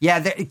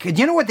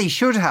you know what they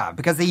should have,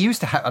 because they used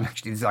to have, and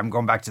actually I'm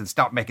going back to the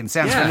Stop Making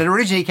Sense when it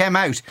originally came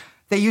out.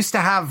 They used to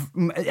have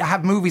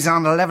movies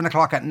on at 11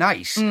 o'clock at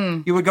night.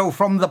 You would go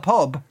from the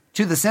pub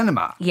to the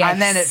cinema. Yes.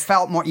 And then it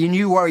felt more, you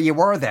knew where you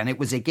were then. It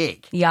was a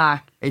gig. Yeah.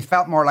 It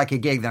felt more like a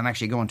gig than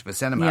actually going to a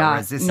cinema. Yeah.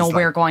 Whereas this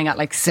we're going at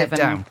like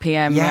 7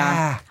 p.m.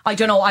 Yeah. I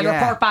don't know. I'll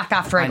report back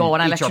after I go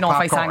and I'll let you know if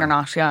I sang or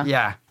not. Yeah.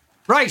 Yeah.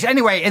 Right.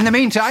 Anyway, in the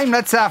meantime,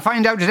 let's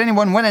find out, did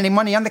anyone win any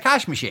money on the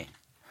cash machine?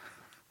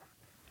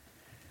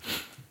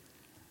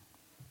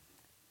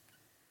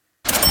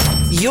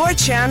 Your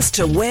chance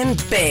to win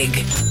big.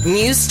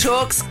 News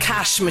Talk's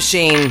Cash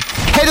Machine.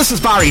 Hey, this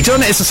is Barry.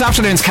 Done is this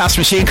afternoon's Cash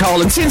Machine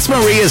call, and since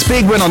Maria's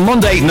big win on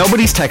Monday,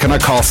 nobody's taken her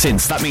call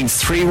since. That means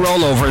 3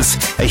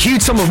 rollovers, a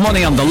huge sum of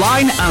money on the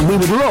line, and we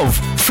would love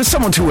for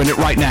someone to win it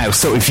right now.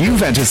 So if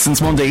you've entered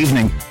since Monday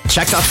evening,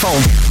 check that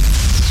phone.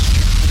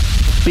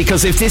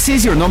 Because if this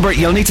is your number,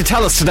 you'll need to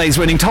tell us today's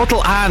winning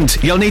total, and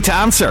you'll need to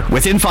answer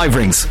within 5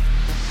 rings.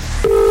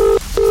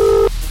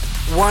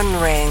 1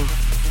 ring.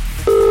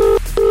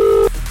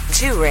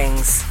 2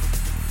 rings.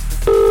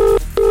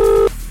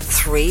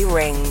 3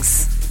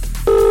 rings.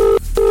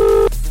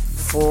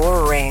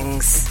 4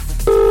 rings.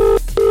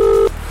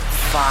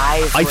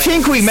 5 I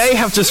think we may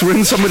have just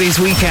ruined somebody's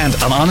weekend,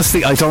 and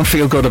honestly, I don't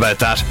feel good about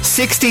that.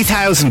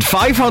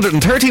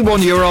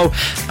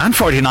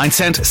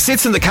 €60,531.49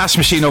 sits in the cash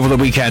machine over the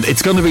weekend.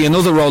 It's going to be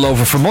another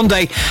rollover for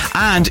Monday,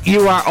 and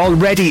you are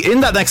already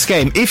in that next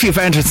game if you've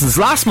entered since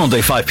last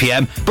Monday 5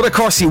 p.m. But of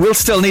course, you will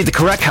still need the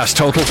correct cash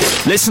total.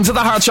 Listen to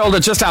the Hard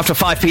Shoulder just after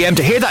 5 p.m.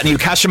 to hear that new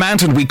cash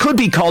amount, and we could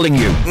be calling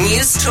you.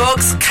 News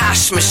Talk's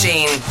Cash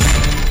Machine.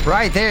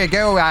 Right, there you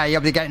go.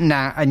 You'll be getting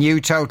a new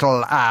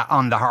total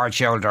on the Hard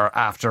Shoulder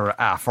after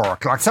 4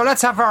 o'clock. So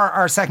let's have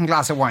our second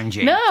glass of wine,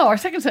 Jean. No, our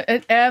second.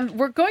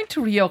 We're going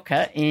to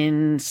Rioja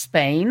in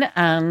Spain,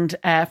 and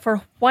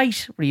for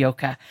white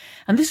Rioja.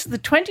 And this is the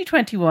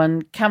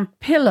 2021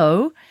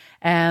 Campillo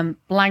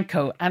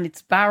Blanco, and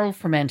it's barrel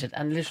fermented.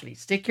 And literally,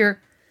 stick your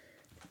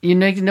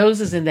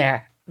noses in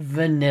there.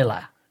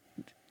 Vanilla.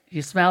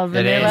 You smell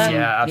vanilla? It is,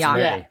 yeah,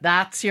 absolutely.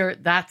 Yeah,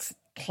 that's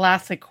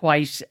classic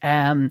white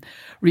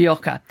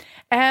Rioja.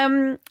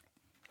 Ireland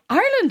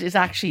is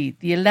actually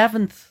the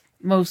 11th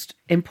most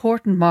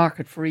important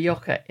market for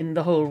Rioja in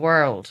the whole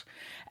world,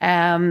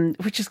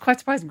 which is quite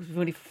surprising because we've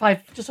only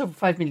just over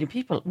 5 million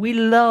people. We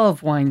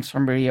love wines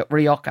from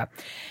Rioja.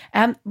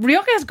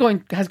 Rioja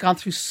has gone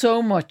through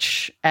so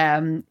much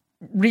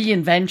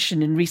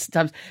reinvention in recent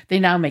times. They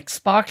now make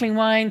sparkling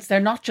wines.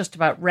 They're not just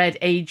about red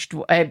aged,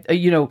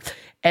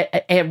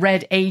 a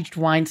red aged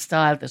wine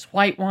style. There's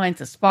white wines,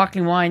 there's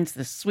sparkling wines,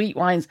 there's sweet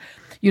wines.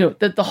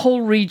 The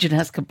whole region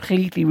has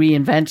completely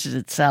reinvented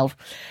itself.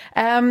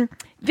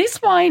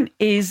 This wine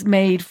is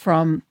made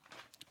from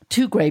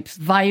 2 grapes,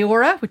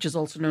 Viura, which is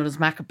also known as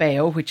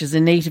Macabeo, which is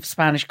a native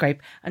Spanish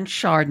grape, and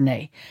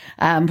Chardonnay,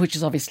 which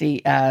is obviously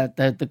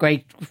the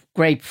great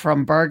grape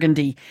from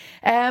Burgundy.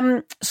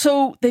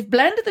 So they've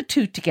blended the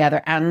two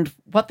together, and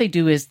what they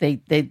do is they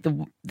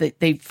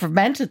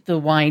fermented the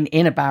wine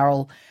in a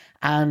barrel,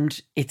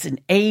 and it's an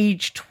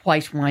aged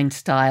white wine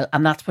style,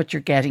 and that's what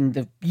you're getting,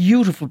 the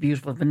beautiful,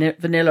 beautiful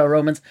vanilla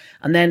aromas.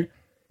 And then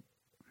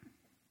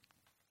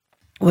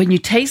when you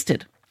taste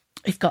it,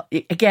 it's got,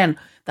 again,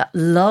 that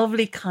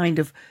lovely kind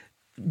of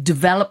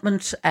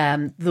development.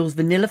 Those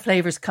vanilla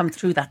flavours come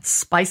through, that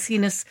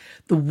spiciness.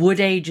 The wood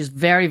age is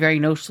very, very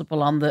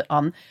noticeable on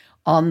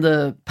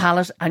the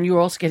palate, and you're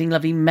also getting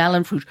lovely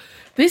melon fruit.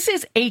 This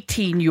is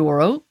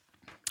 €18.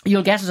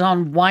 You'll get it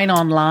on Wine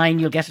Online.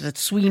 You'll get it at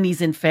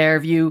Sweeney's in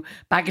Fairview,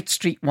 Bagot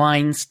Street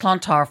Wines,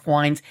 Clontarf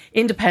Wines,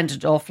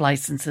 independent off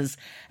licenses.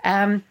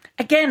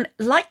 Again,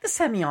 like the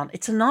Semillon,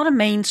 it's not a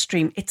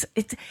mainstream. It's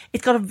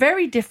got a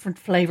very different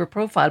flavour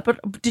profile.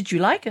 But did you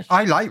like it?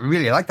 I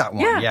really like that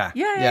one. Yeah,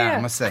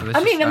 I must say.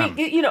 I mean,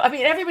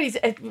 everybody's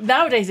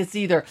nowadays. It's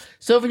either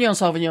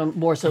Sauvignon,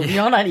 more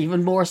Sauvignon, and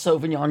even more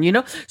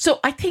Sauvignon. So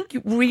I think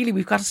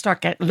we've got to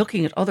start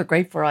looking at other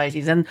grape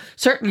varieties, and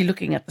certainly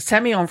looking at the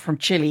Semillon from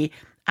Chile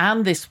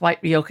and this white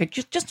Rioja,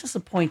 just as a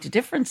point of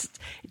difference,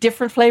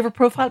 different flavour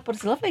profile, but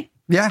it's lovely.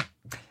 Yeah.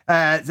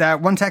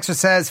 One texter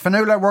says,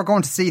 Fionnuala, we're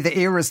going to see the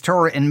Eras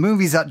tour in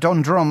movies at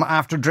Dundrum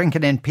after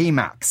drinking in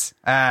PMax.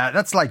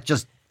 That's like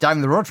just down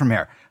the road from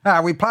here.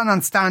 We plan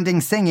on standing,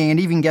 singing, and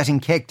even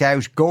getting kicked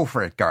out. Go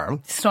for it, girl.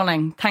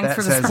 Stunning. Thanks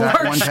for the says,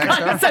 support. One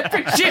texter. I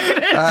appreciate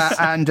it.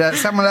 And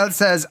someone else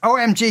says,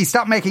 OMG,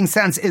 Stop Making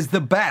Sense is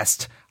the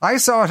best. I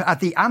saw it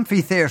at the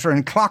amphitheatre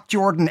in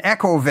Clough-Jordan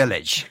Echo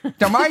Village.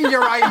 Don't mind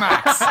your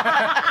IMAX.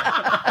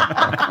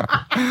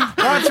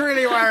 That's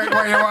really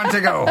where you want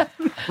to go.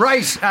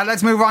 Right,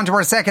 let's move on to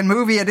our second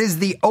movie. It is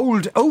The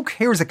Old Oak.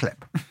 Here's a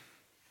clip.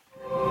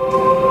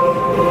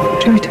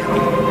 Beautiful.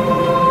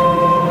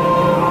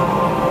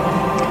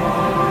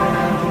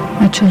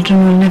 My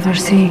children will never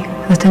see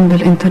the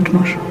temple in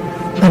Tadmor,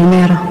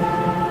 Palmyra,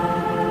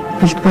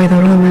 built by the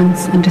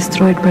Romans and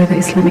destroyed by the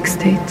Islamic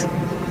State.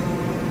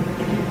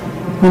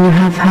 When you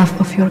have half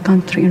of your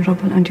country in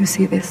rubble and you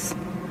see this,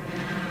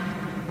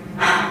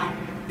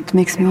 it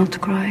makes me want to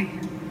cry.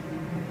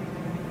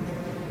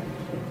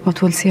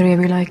 What will Syria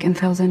be like in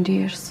 1,000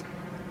 years?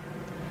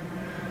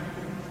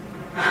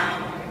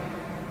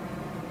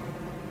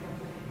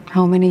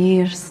 How many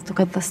years to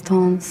cut the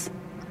stones,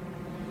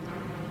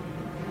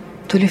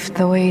 to lift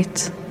the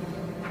weight,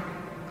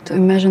 to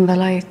imagine the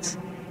light?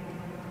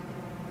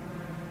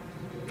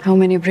 How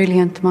many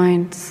brilliant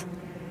minds,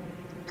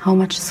 how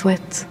much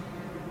sweat,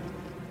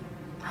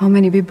 how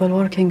many people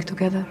working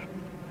together.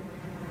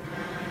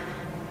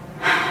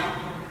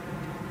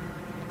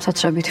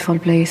 Such a beautiful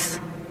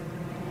place.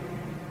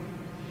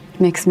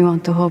 Makes me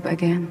want to hope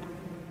again.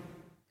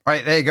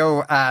 Right, there you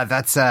go.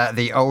 That's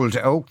The Old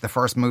Oak, the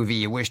first movie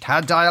you wished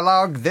had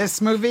dialogue. This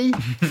movie?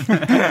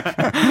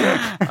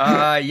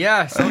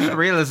 Social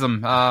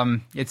realism.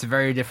 It's a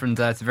very different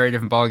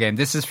ballgame.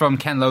 This is from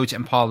Ken Loach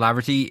and Paul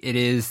Laverty.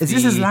 Is this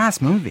his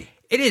last movie?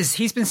 It is.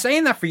 He's been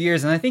saying that for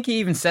years, and I think he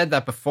even said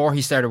that before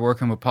he started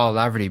working with Paul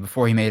Laverty,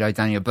 before he made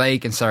Daniel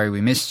Blake and Sorry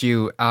We Missed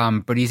You.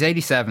 But he's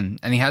 87,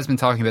 and he has been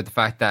talking about the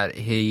fact that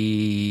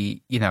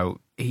he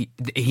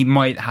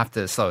might have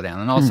to slow down.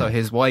 And also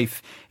his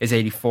wife is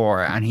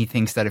 84, and he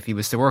thinks that if he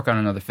was to work on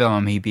another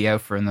film, he'd be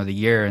out for another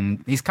year.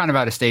 And he's kind of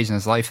at a stage in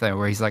his life now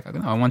where he's like,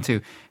 I want to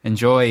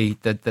enjoy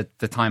the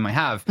time I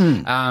have.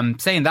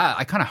 Saying that,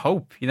 I kind of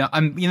hope,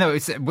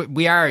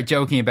 we are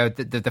joking about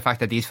the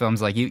fact that these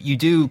films, like you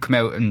do come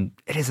out and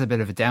it is a bit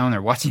of a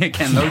downer watching a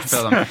Ken Loach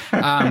film.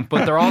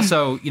 But they're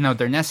also,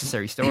 they're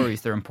necessary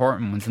stories, they're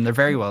important ones, and they're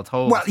very well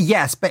told. Well,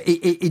 yes, but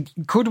it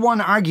could one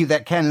argue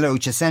that Ken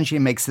Loach essentially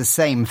makes the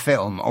same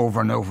film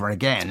over and over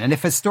again? And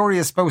if a story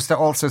is supposed to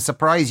also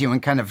surprise you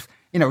and kind of,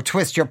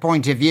 twist your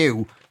point of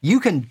view, you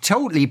can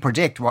totally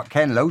predict what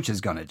Ken Loach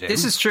is going to do.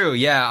 This is true,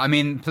 yeah. I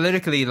mean,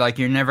 politically, like,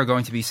 you're never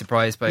going to be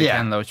surprised by a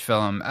Ken Loach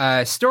film.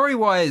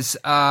 Story-wise,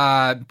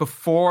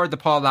 before the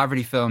Paul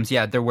Laverty films,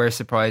 there were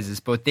surprises,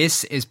 but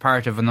this is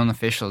part of an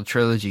unofficial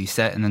trilogy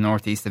set in the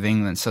northeast of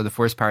England. So the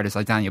first part is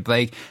Daniel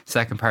Blake,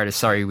 second part is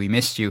Sorry We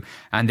Missed You,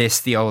 and this,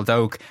 The Old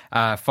Oak,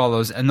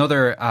 follows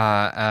another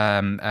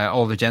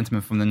older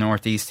gentleman from the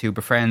northeast who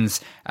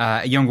befriends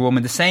a younger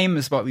woman, the same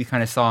as what we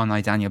kind of saw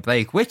in Daniel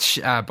Blake, which,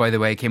 by the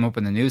way, came up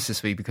in the news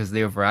this week because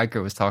Leo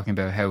Varadkar was talking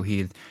about how he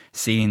had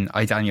seen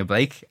I, Daniel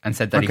Blake, and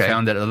said that he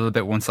found it a little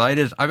bit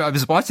one-sided. I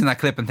was watching that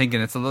clip and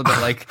thinking it's a little bit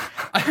like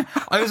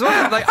I was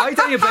wondering, like, I,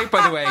 Daniel Blake,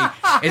 by the way,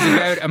 is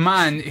about a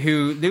man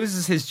who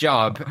loses his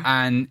job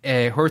and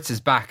hurts his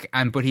back,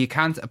 but he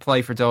can't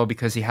apply for dole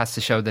because he has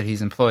to show that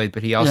he's employed,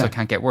 but he also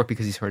can't get work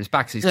because he's hurt his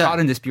back, so he's caught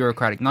in this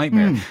bureaucratic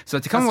nightmare. So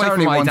to come away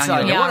from I,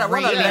 Daniel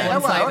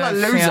Blake, what a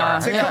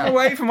loser. to come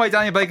away from I,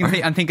 Daniel Blake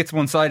and think it's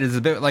one-sided is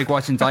a bit like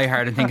watching Die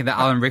Hard and thinking that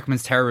Alan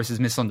Rickman's terrorist is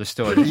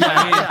misunderstood.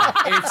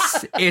 I mean,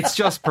 it's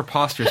just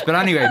preposterous. But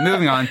anyway,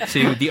 moving on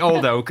to the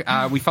Old Oak.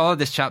 We followed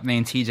this chap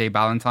named TJ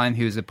Ballantyne,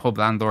 who's a pub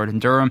landlord in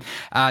Durham.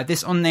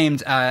 This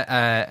unnamed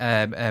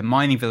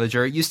mining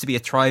villager. It used to be a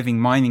thriving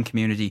mining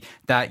community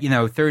that,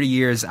 40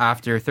 years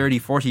after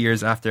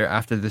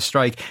the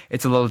strike,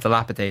 it's a little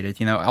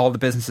dilapidated. All the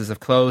businesses have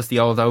closed. The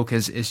Old Oak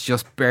is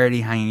just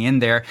barely hanging in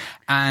there.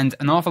 And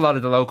an awful lot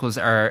of the locals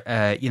are,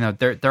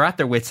 they're at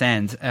their wits'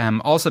 end.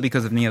 Also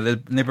because of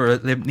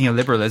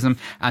neoliberalism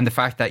and the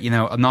fact that,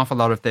 an awful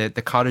lot of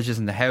the cottages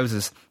and the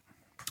houses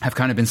have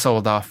kind of been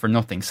sold off for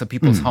nothing. So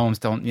people's homes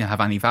don't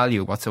have any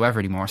value whatsoever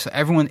anymore. So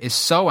everyone is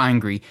so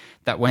angry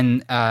that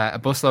when a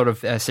busload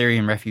of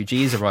Syrian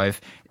refugees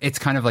arrive, it's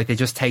kind of like they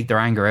just take their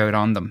anger out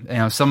on them.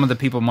 Some of the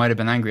people might have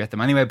been angry at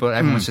them anyway, but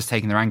everyone's just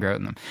taking their anger out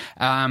on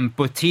them.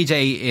 But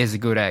TJ is a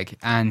good egg,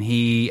 and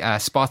he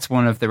spots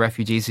one of the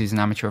refugees who's an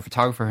amateur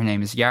photographer. Her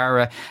name is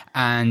Yara,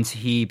 and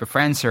he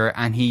befriends her,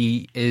 and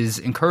he is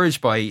encouraged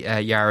by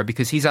Yara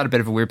because he's at a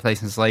bit of a weird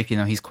place in his life.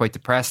 He's quite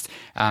depressed.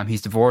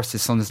 He's divorced.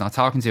 His son is not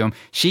talking to him.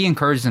 She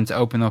encourages him to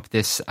open up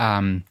this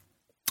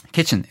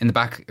kitchen in the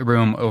back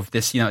room of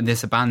this,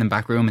 this abandoned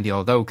back room in the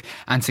Old Oak,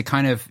 and to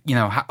kind of,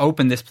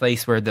 open this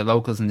place where the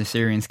locals and the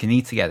Syrians can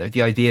eat together.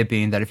 The idea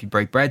being that if you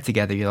break bread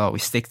together, you'll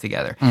always stick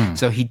together.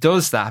 So he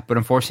does that, but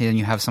unfortunately then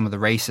you have some of the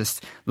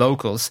racist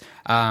locals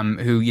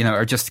who,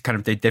 are just kind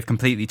of, they've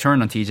completely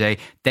turned on TJ.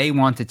 They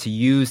wanted to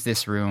use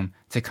this room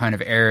to kind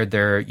of air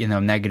their,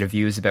 negative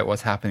views about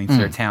what's happening to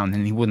their town,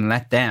 and he wouldn't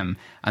let them.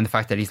 And the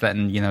fact that he's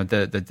letting,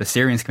 the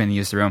Syrians come in and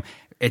use the room,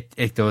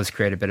 it does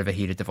create a bit of a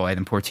heated divide,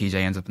 and poor TJ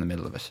ends up in the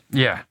middle of it.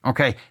 Yeah.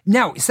 Okay.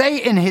 Now, say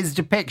in his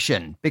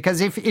depiction,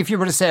 because if you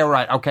were to say, all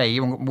right, okay,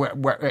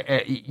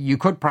 you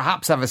could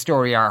perhaps have a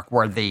story arc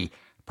where the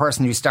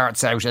person who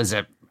starts out as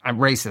a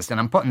racist, and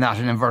I'm putting that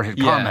in inverted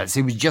commas,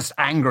 he was just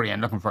angry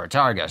and looking for a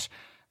target.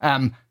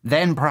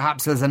 Then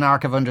perhaps there's an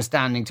arc of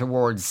understanding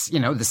towards,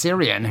 the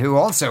Syrian, who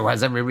also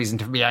has every reason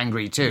to be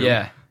angry too.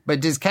 Yeah. But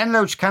does Ken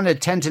Loach kind of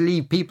tend to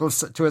leave people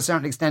to a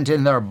certain extent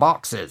in their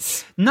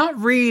boxes? Not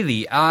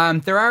really.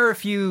 There are a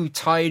few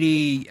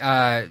tidy.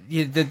 The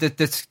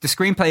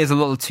screenplay is a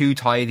little too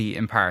tidy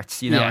in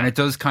parts, and it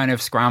does kind of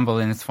scramble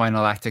in its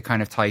final act to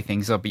kind of tie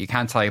things up. But you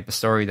can't tie up a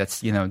story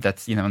that's in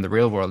the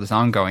real world is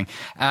ongoing.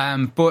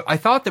 But I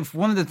thought that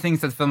one of the things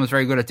that the film was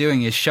very good at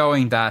doing is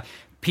showing that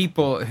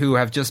people who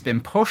have just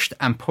been pushed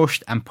and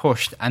pushed and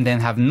pushed, and then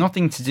have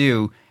nothing to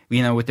do,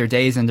 with their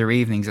days and their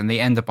evenings, and they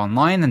end up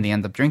online and they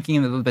end up drinking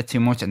a little bit too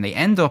much, and they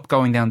end up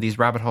going down these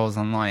rabbit holes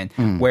online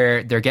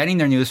where they're getting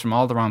their news from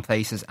all the wrong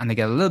places, and they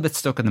get a little bit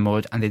stuck in the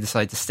mud and they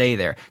decide to stay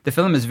there. The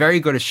film is very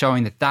good at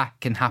showing that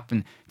can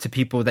happen to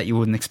people that you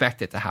wouldn't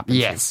expect it to happen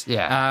to.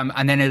 Yeah.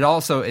 And then it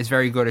also is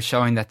very good at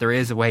showing that there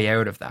is a way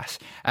out of that.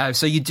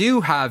 So you do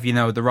have,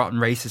 the rotten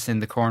racists in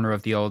the corner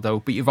of the Old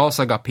Oak, but you've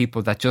also got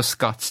people that just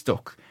got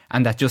stuck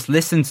and that just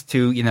listened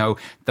to,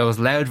 those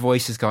loud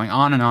voices going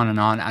on and on and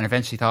on, and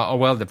eventually thought, oh,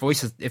 well, the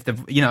voices, if the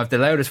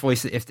loudest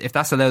voice, if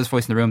that's the loudest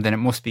voice in the room, then it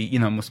must be,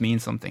 must mean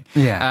something.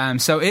 Yeah.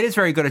 So it is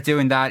very good at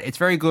doing that. It's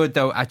very good,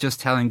 though, at just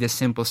telling this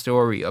simple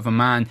story of a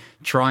man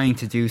trying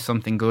to do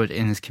something good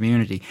in his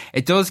community.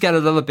 It does get a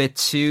little bit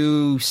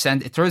too,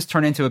 it does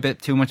turn into a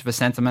bit too much of a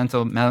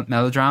sentimental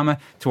melodrama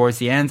towards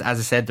the end. As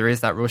I said, there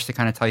is that rush to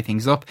kind of tie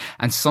things up,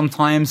 and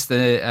sometimes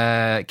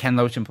the Ken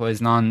Loach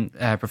employs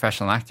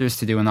non-professional actors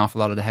to do an awful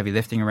lot of the heavy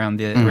lifting around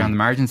the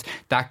margins.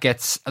 That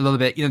gets a little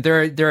bit,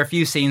 there are a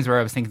few scenes where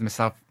I was thinking to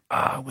myself,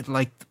 I would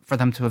like for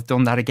them to have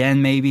done that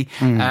again, maybe.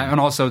 And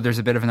also there's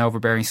a bit of an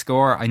overbearing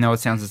score. I know it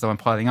sounds as though I'm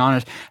piling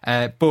on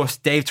it, but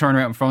Dave Turner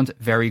out in front,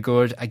 very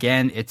good.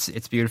 Again, it's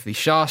beautifully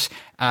shot.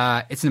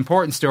 It's an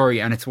important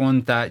story, and it's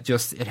one that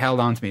just, it held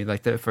on to me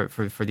like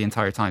for the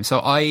entire time.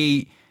 So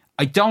I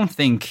don't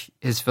think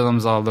his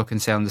films all look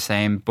and sound the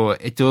same,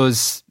 but it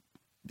does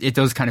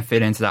kind of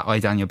fit into that I,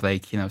 Daniel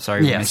Blake,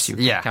 sorry we missed you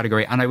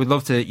category. And I would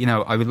love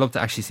to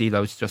actually see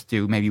Loach just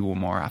do maybe one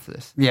more after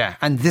this. Yeah,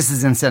 and this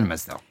is in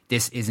cinemas though.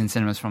 This is in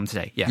cinemas from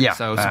today. Yeah.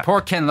 So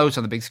support Ken Loach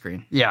on the big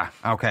screen. Yeah.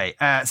 Okay.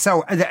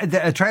 So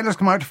the trailer's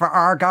come out for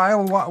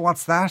Argyle.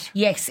 What's that?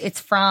 Yes, it's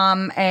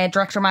from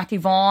director Matthew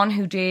Vaughn,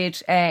 who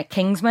did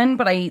Kingsman.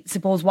 But I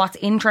suppose what's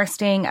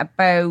interesting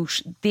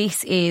about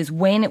this is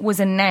when it was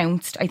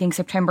announced, I think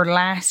September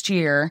last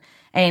year,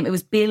 it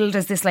was billed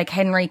as this like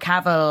Henry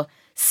Cavill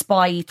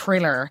spy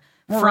thriller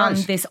from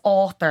this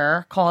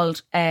author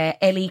called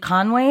Ellie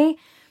Conway.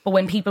 But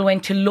when people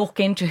went to look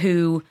into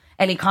who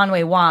Ellie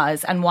Conway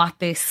was and what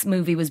this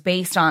movie was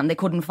based on, they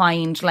couldn't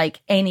find like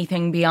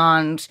anything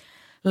beyond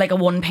like a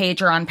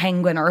one-pager on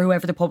Penguin or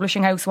whoever the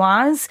publishing house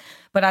was.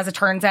 But as it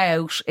turns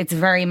out, it's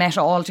very meta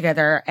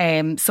altogether.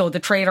 So the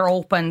trailer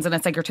opens and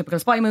it's like your typical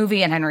spy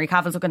movie, and Henry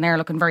Cavill's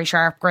looking very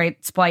sharp,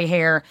 great spy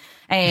hair.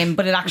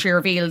 But it actually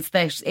reveals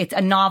that it's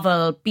a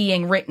novel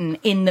being written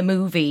in the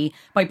movie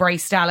by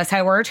Bryce Dallas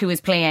Howard, who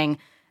is playing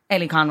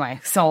Ellie Conway.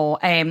 So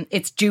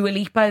it's Dua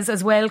Lipa's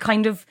as well,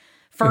 kind of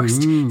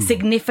first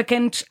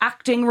significant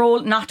acting role,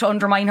 not to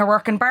undermine her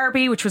work in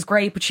Barbie, which was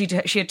great, but she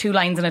had 2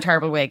 lines in a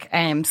terrible wig.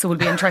 So it'll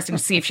be interesting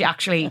to see if she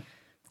actually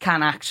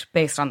can act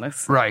based on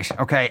this. Right,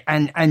 okay.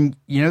 And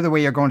you know the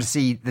way you're going to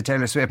see the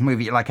Taylor Swift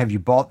movie, like, have you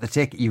bought the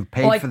ticket? You've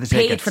paid for the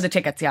tickets? I paid for the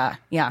tickets, yeah.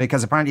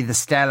 Because apparently the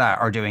Stella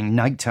are doing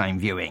nighttime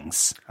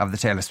viewings of the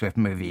Taylor Swift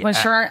movie. Well,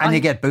 sure. And you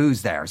get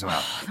booze there as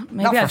well.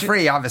 Not for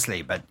free,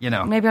 obviously, but, you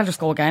know. Maybe I'll just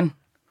go again.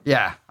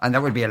 Yeah, and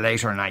that would be a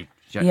later night.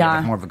 You'll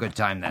have more of a good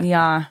time then.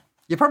 Yeah.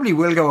 You probably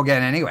will go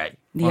again anyway.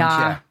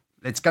 Yeah.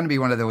 It's going to be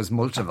one of those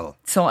multiple.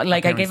 So,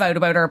 like, I give out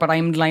about her, but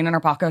I'm lining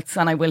her pockets,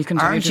 and I will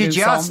continue Aren't to do you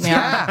just? so.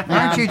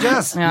 Aren't you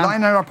just?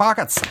 Lining her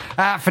pockets.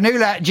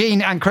 Fionnuala,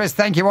 Jean and Chris,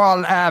 thank you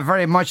all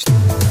very much.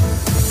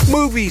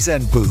 Movies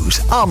and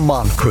Booze on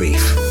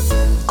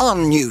Moncrief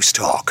on News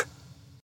Talk.